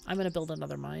miner. I'm going to build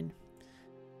another mine.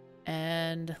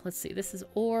 And let's see. This is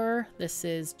ore. This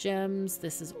is gems.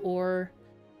 This is ore.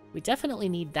 We definitely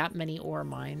need that many ore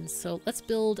mines. So let's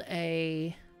build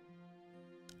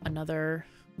another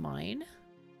mine.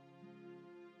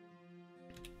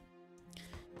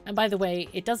 And by the way,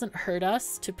 it doesn't hurt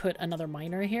us to put another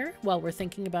miner here while we're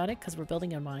thinking about it, because we're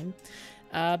building a mine.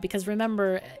 Because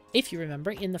remember, if you remember,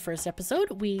 in the first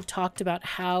episode, we talked about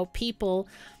how people,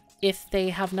 if they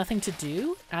have nothing to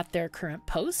do at their current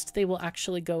post, they will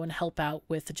actually go and help out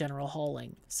with the general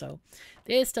hauling. So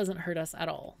this doesn't hurt us at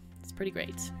all. It's pretty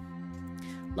great.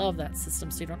 Love that system,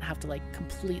 so you don't have to like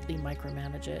completely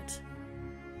micromanage it.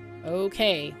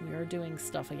 Okay, we are doing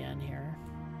stuff again here.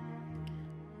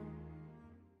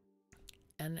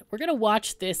 And we're going to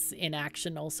watch this in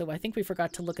action also. I think we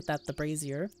forgot to look at that, the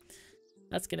brazier.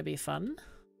 That's going to be fun.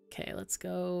 Okay, let's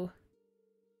go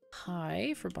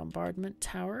high for bombardment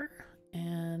tower.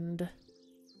 And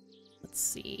let's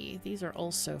see. These are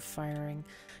also firing.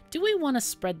 Do we want to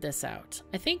spread this out?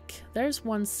 I think there's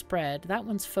one spread. That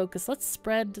one's focused. Let's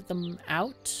spread them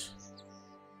out.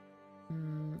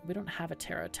 We don't have a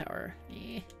Terra tower.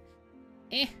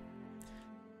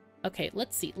 Okay,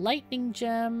 let's see. Lightning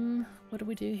gem. What do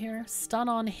we do here? Stun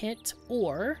on hit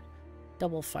or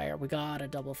double fire. We got a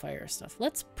double fire stuff.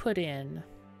 Let's put in...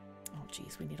 Oh,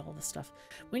 geez. We need all this stuff.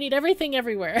 We need everything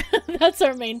everywhere. That's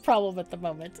our main problem at the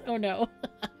moment. Oh, no.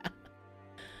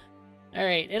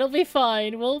 Alright, it'll be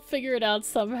fine. We'll figure it out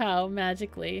somehow,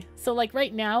 magically. So, like,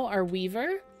 right now, our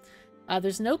weaver,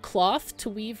 there's no cloth to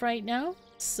weave right now,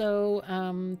 so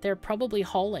they're probably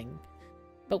hauling.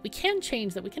 But we can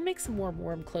change that. We can make some more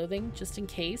warm clothing, just in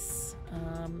case.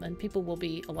 And people will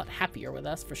be a lot happier with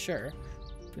us, for sure,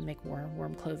 if we make more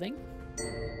warm clothing.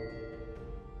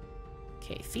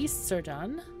 Okay, feasts are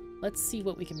done. Let's see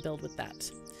what we can build with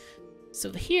that. So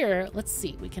here, let's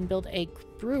see, we can build a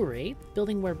brewery,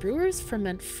 building where brewers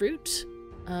ferment fruit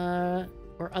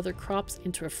or other crops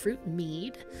into a fruit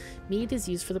mead. Mead is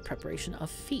used for the preparation of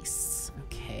feasts.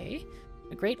 Okay.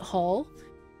 A great hall.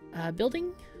 A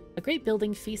great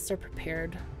building, feasts are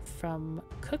prepared from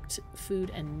cooked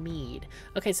food and mead.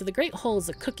 Okay, so the great hall is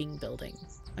a cooking building.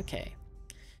 Okay.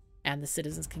 And the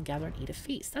citizens can gather and eat a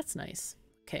feast. That's nice.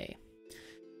 Okay.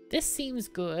 This seems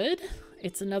good.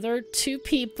 It's another 2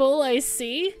 people, I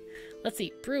see. Let's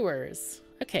see. Brewers.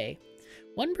 Okay.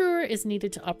 1 brewer is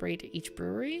needed to operate each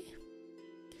brewery.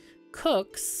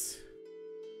 Cooks.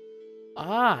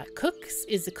 Cooks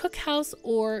is the cookhouse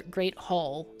or great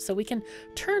hall. So we can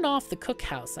turn off the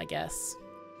cookhouse, I guess,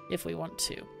 if we want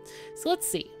to. So let's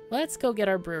see. Let's go get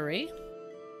our brewery.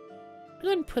 I'm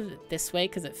going to put it this way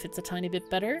because it fits a tiny bit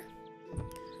better.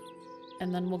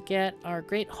 And then we'll get our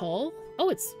great hall. Oh,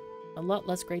 it's a lot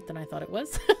less great than I thought it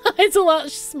was. It's a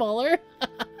lot smaller.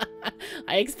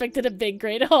 I expected a big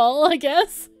great hall, I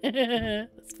guess.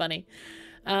 That's funny.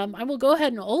 I will go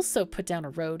ahead and also put down a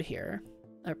road here.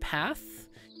 Or path.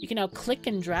 You can now click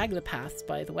and drag the paths,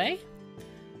 by the way.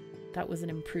 That was an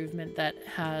improvement that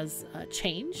has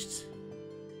changed.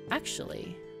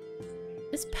 Actually,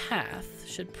 this path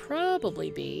should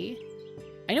probably be...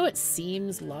 I know it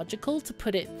seems logical to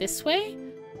put it this way,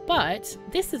 but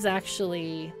this is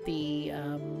actually the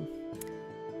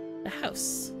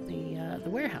house, the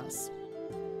warehouse.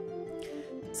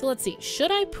 So let's see.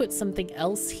 Should I put something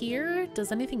else here?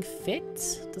 Does anything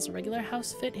fit? Does a regular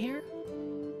house fit here?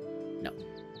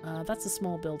 No. That's a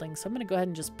small building, so I'm going to go ahead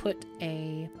and just put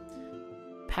a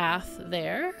path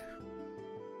there.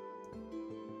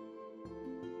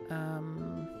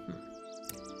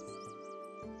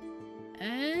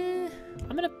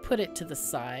 I'm going to put it to the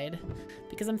side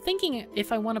because I'm thinking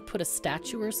if I want to put a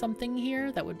statue or something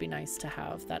here, that would be nice to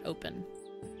have that open.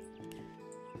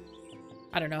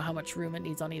 I don't know how much room it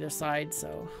needs on either side,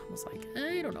 so I was like,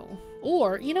 I don't know.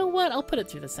 Or, you know what? I'll put it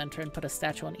through the center and put a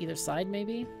statue on either side,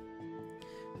 maybe.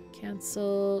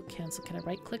 Cancel, cancel. Can I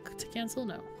right click to cancel?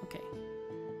 No. Okay.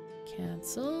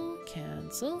 Cancel,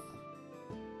 cancel.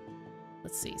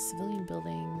 Let's see, civilian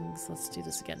buildings. Let's do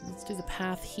this again. Let's do the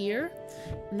path here.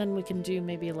 And then we can do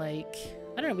maybe like,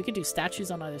 I don't know, we could do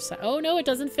statues on either side. Oh no, it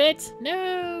doesn't fit.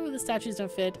 No, the statues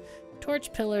don't fit.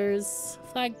 Torch pillars,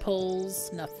 flag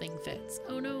poles, nothing fits.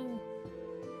 Oh no.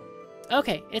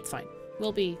 Okay, it's fine.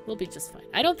 We'll be just fine.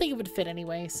 I don't think it would fit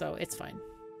anyway, so it's fine.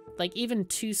 Like even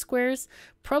 2 squares,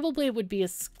 probably it would be a,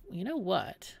 you know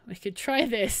what? We could try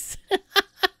this.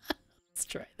 Let's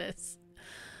try this.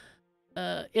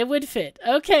 It would fit.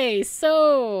 Okay,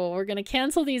 so we're gonna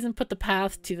cancel these and put the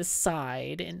path to the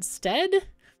side instead.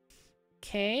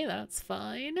 Okay, that's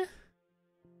fine.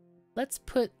 Let's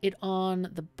put it on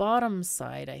the bottom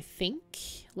side, I think,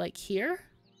 like here.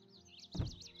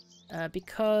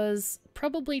 Because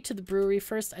probably to the brewery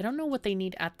first. I don't know what they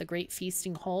need at the Great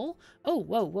Feasting Hall. Oh,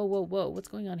 whoa, whoa, whoa, whoa. What's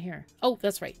going on here? Oh,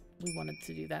 that's right. We wanted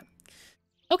to do that.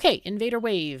 Okay, Invader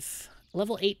Wave.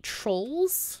 Level 8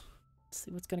 Trolls. Let's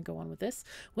see what's going to go on with this.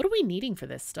 What are we needing for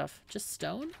this stuff? Just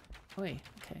stone? Oh, wait,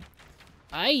 okay.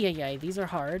 Ay, ay, ay. These are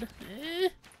hard.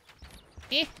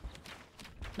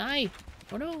 Nah.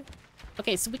 Oh, no.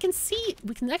 Okay, so we can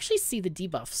actually see the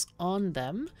debuffs on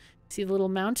them. See the little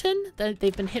mountain? That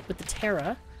they've been hit with the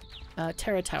Terra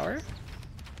Tower.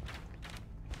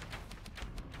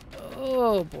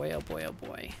 Oh boy, oh boy, oh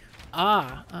boy.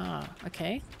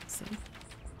 Okay. Let's see.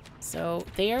 So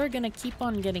they are gonna keep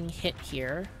on getting hit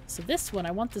here. So this one,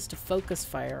 I want this to focus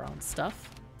fire on stuff.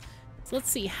 So let's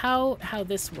see how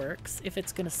this works, if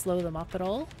it's gonna slow them up at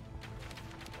all.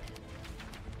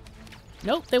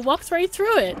 Nope, they walked right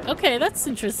through it. Okay, that's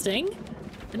interesting.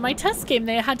 In my test game,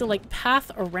 they had to, like, path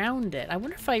around it. I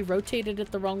wonder if I rotated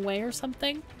it the wrong way or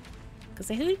something. Because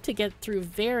they need to get through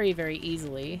very, very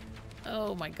easily.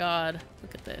 Oh my god.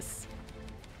 Look at this.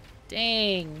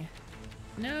 Dang.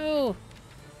 No.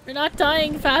 They're not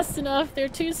dying fast enough. They're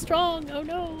too strong. Oh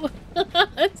no.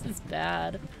 This is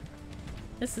bad.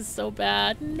 This is so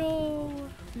bad. No.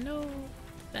 No.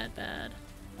 Bad, bad.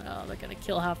 Oh, they're gonna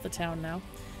kill half the town now.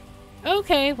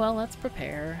 Okay, well, let's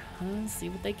prepare. Let's see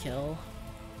what they kill.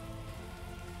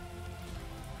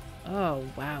 Oh,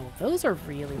 wow. Those are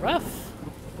really rough.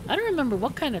 I don't remember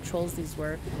what kind of trolls these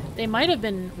were. They might have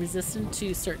been resistant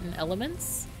to certain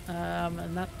elements,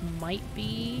 and that might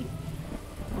be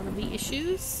one of the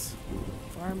issues.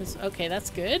 Farm is... okay, that's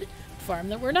good. Farm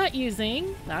that we're not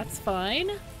using. That's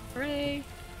fine. Hooray.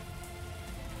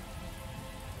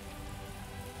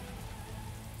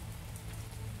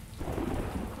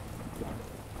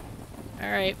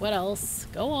 Alright, what else?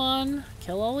 Go on.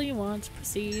 Kill all you want.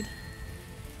 Proceed.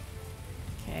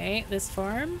 Okay, this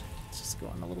farm. Let's just go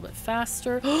on a little bit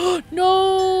faster.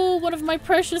 No! One of my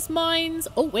precious mines!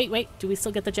 Oh, wait. Do we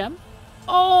still get the gem?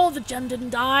 Oh, the gem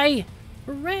didn't die!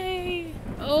 Hooray!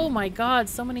 Oh my god,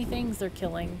 so many things they're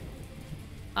killing.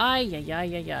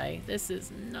 Ay. This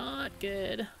is not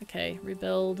good. Okay,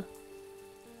 rebuild.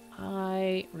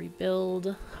 High.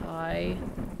 Rebuild. High.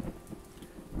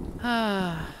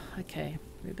 Okay.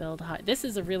 Rebuild high. This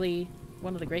is a really...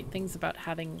 one of the great things about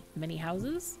having many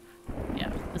houses.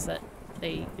 Yeah, is that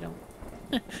they, you know...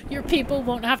 your people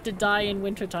won't have to die in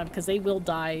wintertime, because they will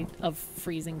die of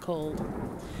freezing cold.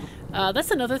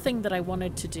 That's another thing that I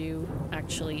wanted to do,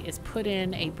 actually, is put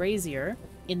in a brazier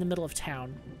in the middle of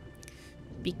town.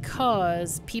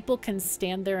 Because people can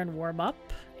stand there and warm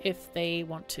up if they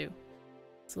want to.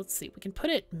 So let's see, we can put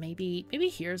it maybe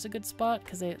here's a good spot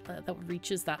because that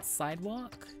reaches that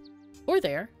sidewalk. Or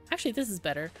there. Actually, this is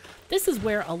better. This is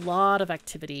where a lot of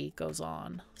activity goes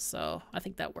on. So I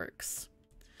think that works.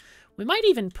 We might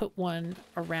even put one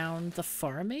around the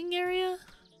farming area.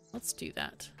 Let's do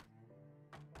that.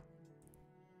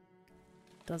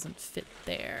 Doesn't fit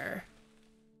there.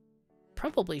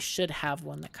 Probably should have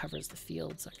one that covers the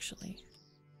fields, actually.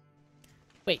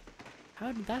 Wait,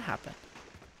 how did that happen?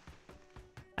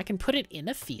 I can put it in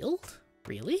a field?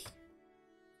 Really?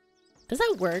 Does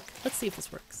that work? Let's see if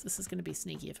this works. This is going to be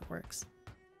sneaky if it works.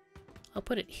 I'll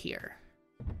put it here.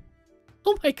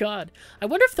 Oh my god. I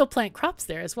wonder if they'll plant crops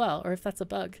there as well, or if that's a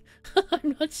bug.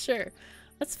 I'm not sure.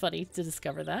 That's funny to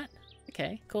discover that.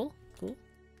 Okay, cool.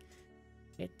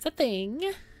 It's a thing.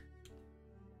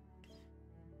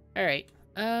 Alright.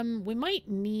 We might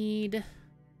need...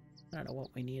 I don't know what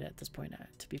we need at this point,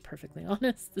 to be perfectly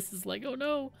honest. This is like, oh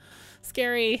no.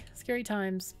 Scary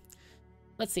times.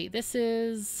 Let's see. This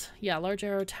is... yeah, large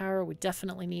arrow tower. We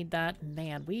definitely need that.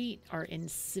 Man, we are in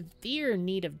severe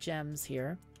need of gems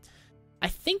here. I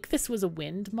think this was a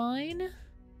wind mine.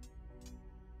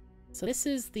 So this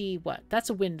is the... what? That's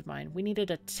a wind mine. We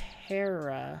needed a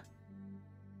Terra.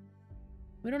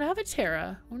 We don't have a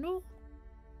Terra. Oh no.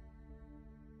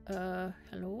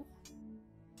 Hello?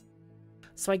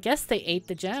 So I guess they ate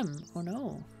the gem. Oh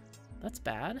no. That's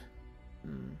bad.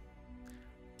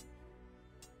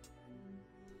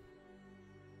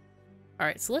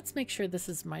 Alright, so let's make sure this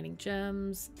is mining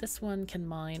gems. This one can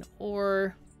mine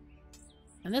ore.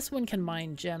 And this one can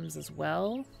mine gems as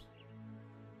well.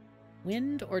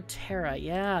 Wind or Terra?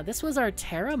 Yeah, this was our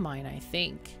Terra mine, I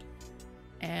think.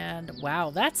 And wow,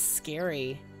 that's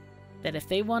scary. That if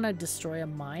they want to destroy a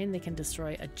mine, they can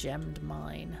destroy a gemmed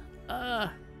mine.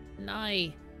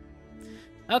 Nye.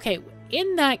 Okay,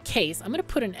 in that case, I'm going to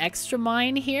put an extra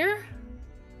mine here.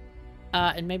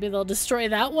 And maybe they'll destroy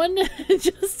that one.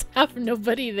 Just have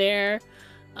nobody there.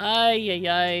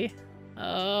 Ay.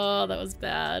 Oh, that was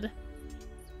bad.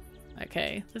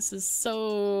 Okay, this is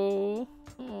so...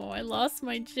 oh, I lost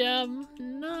my gem.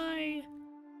 Nye.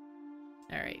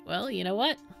 Alright, well, you know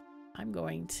what? I'm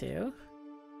going to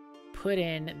put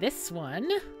in this one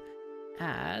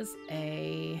as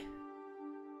a...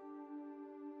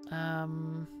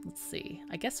 let's see.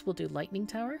 I guess we'll do lightning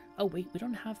tower. Oh, wait, we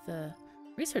don't have the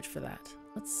research for that.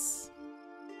 Let's...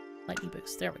 lightning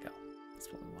boost. There we go. That's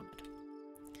what we wanted.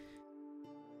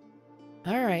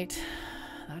 Alright.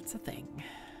 That's a thing.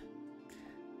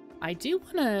 I do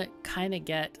want to kind of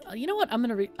get... you know what? I'm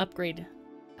going to upgrade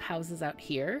houses out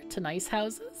here to nice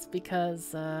houses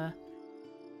because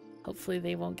hopefully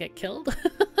they won't get killed.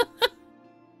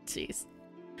 Jeez.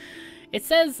 It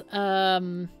says,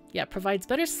 yeah, provides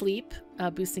better sleep,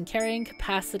 boosting carrying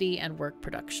capacity and work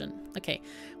production. Okay,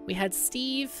 we had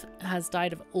Steve has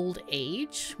died of old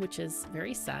age, which is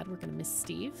very sad. We're going to miss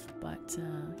Steve, but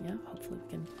yeah, hopefully we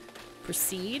can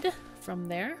proceed from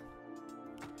there.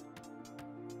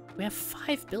 We have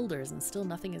 5 builders and still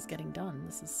nothing is getting done.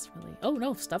 This is really... oh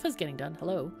no, stuff is getting done.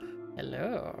 Hello.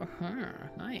 Hello.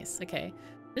 Nice. Okay.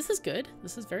 This is good.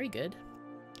 This is very good.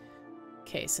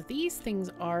 Okay, so these things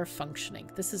are functioning.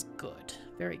 This is good.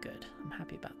 Very good. I'm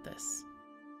happy about this.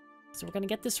 So we're going to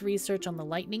get this research on the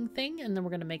lightning thing, and then we're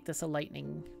going to make this a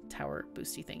lightning tower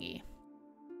boosty thingy.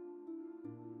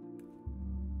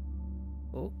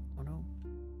 Oh no.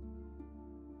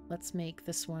 Let's make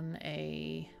this one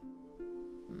a...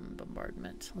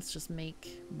 bombardment. Let's just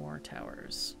make more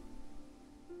towers.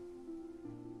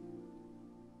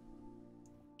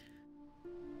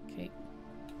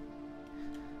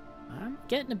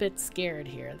 getting a bit scared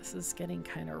here. This is getting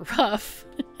kind of rough.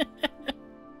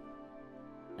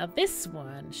 Now this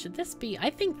one, should this be... I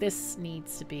think this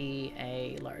needs to be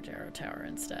a large arrow tower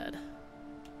instead.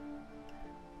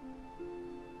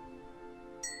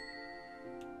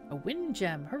 A wind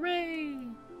gem, hooray!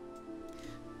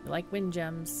 I like wind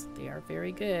gems. They are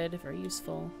very good, very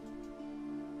useful.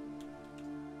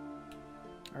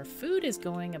 Our food is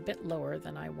going a bit lower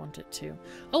than I want it to.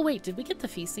 Oh wait, did we get the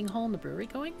feasting hall in the brewery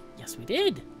going? Yes, we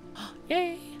did!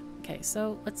 Yay! Okay,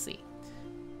 so let's see.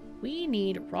 We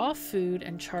need raw food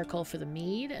and charcoal for the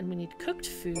mead, and we need cooked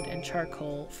food and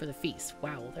charcoal for the feast.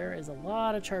 Wow, there is a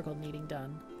lot of charcoal needing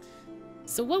done.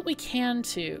 So what we can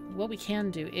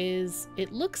do is,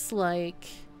 it looks like...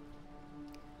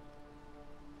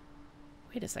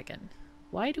 Wait a second.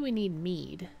 Why do we need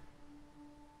mead?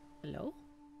 Hello?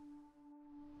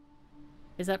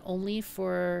 Is that only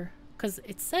for... Because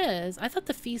it says... I thought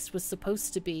the feast was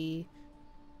supposed to be...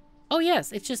 Oh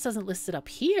yes, it just doesn't list it up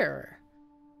here.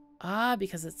 Ah,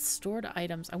 because it's stored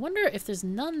items. I wonder if there's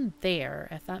none there,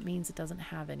 if that means it doesn't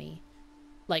have any.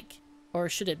 Like, or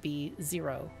should it be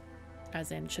 0?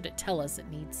 As in, should it tell us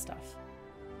it needs stuff?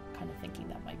 I'm kind of thinking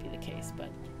that might be the case, but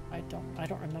I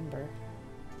don't remember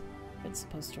if it's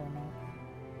supposed to or not.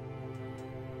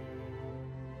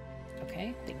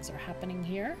 Okay, things are happening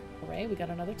here. Hooray, we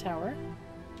got another tower.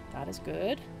 That is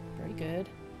good. Very good.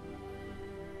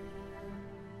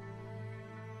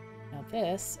 Now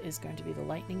this is going to be the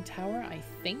lightning tower, I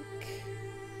think.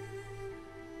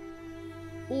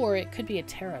 Or it could be a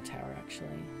Terra tower, actually.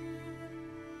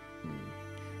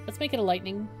 Let's make it a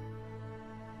lightning.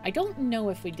 I don't know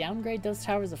if we downgrade those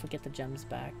towers if we get the gems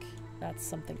back. That's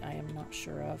something I am not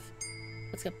sure of.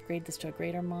 Let's upgrade this to a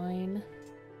greater mine.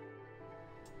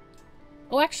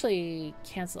 Oh, actually,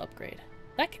 cancel upgrade.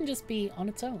 That can just be on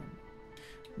its own.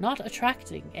 Not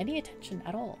attracting any attention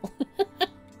at all.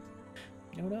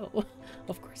 No,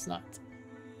 of course not.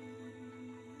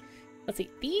 Let's see,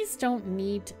 these don't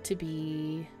need to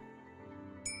be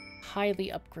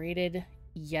highly upgraded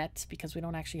yet because we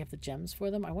don't actually have the gems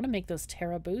for them. I want to make those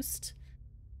Terra Boost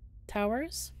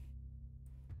towers.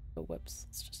 Oh, whoops.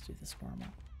 Let's just do this normal.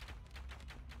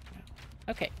 No.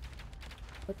 Okay.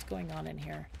 What's going on in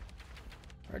here?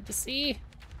 Hard to see.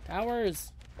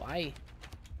 Towers. Why?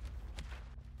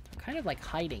 They're kind of like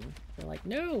hiding. They're like,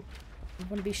 no! We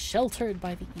want to be sheltered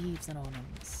by the eaves and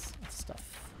awnings and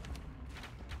stuff.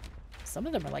 Some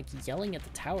of them are like yelling at the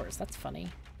towers. That's funny.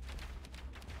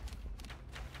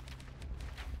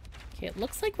 Okay, it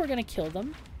looks like we're going to kill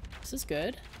them. This is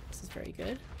good. This is very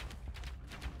good.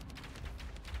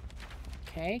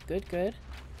 Okay, good, good.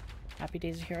 Happy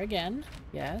days are here again.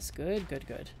 Yes, good, good,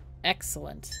 good.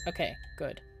 Excellent. Okay,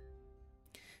 good.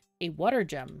 A water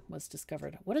gem was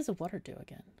discovered. What does a water do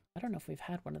again? I don't know if we've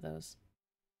had one of those.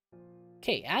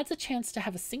 Okay, adds a chance to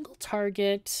have a single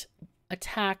target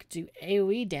attack do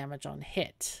AoE damage on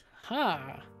hit.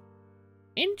 Ha!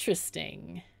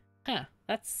 Interesting. Huh,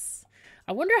 that's...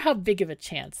 I wonder how big of a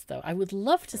chance, though. I would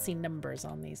love to see numbers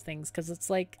on these things, because it's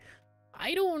like...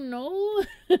 I don't know.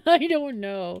 I don't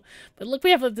know. But look, we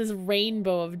have this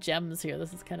rainbow of gems here.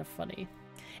 This is kind of funny.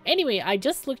 Anyway, I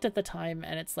just looked at the time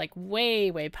and it's like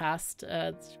way, way past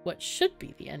what should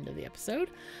be the end of the episode.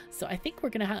 So I think we're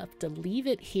going to have to leave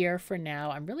it here for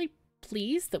now. I'm really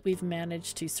pleased that we've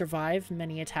managed to survive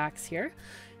many attacks here.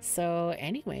 So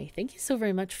anyway, thank you so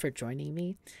very much for joining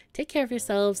me. Take care of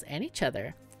yourselves and each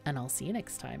other, and I'll see you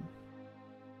next time.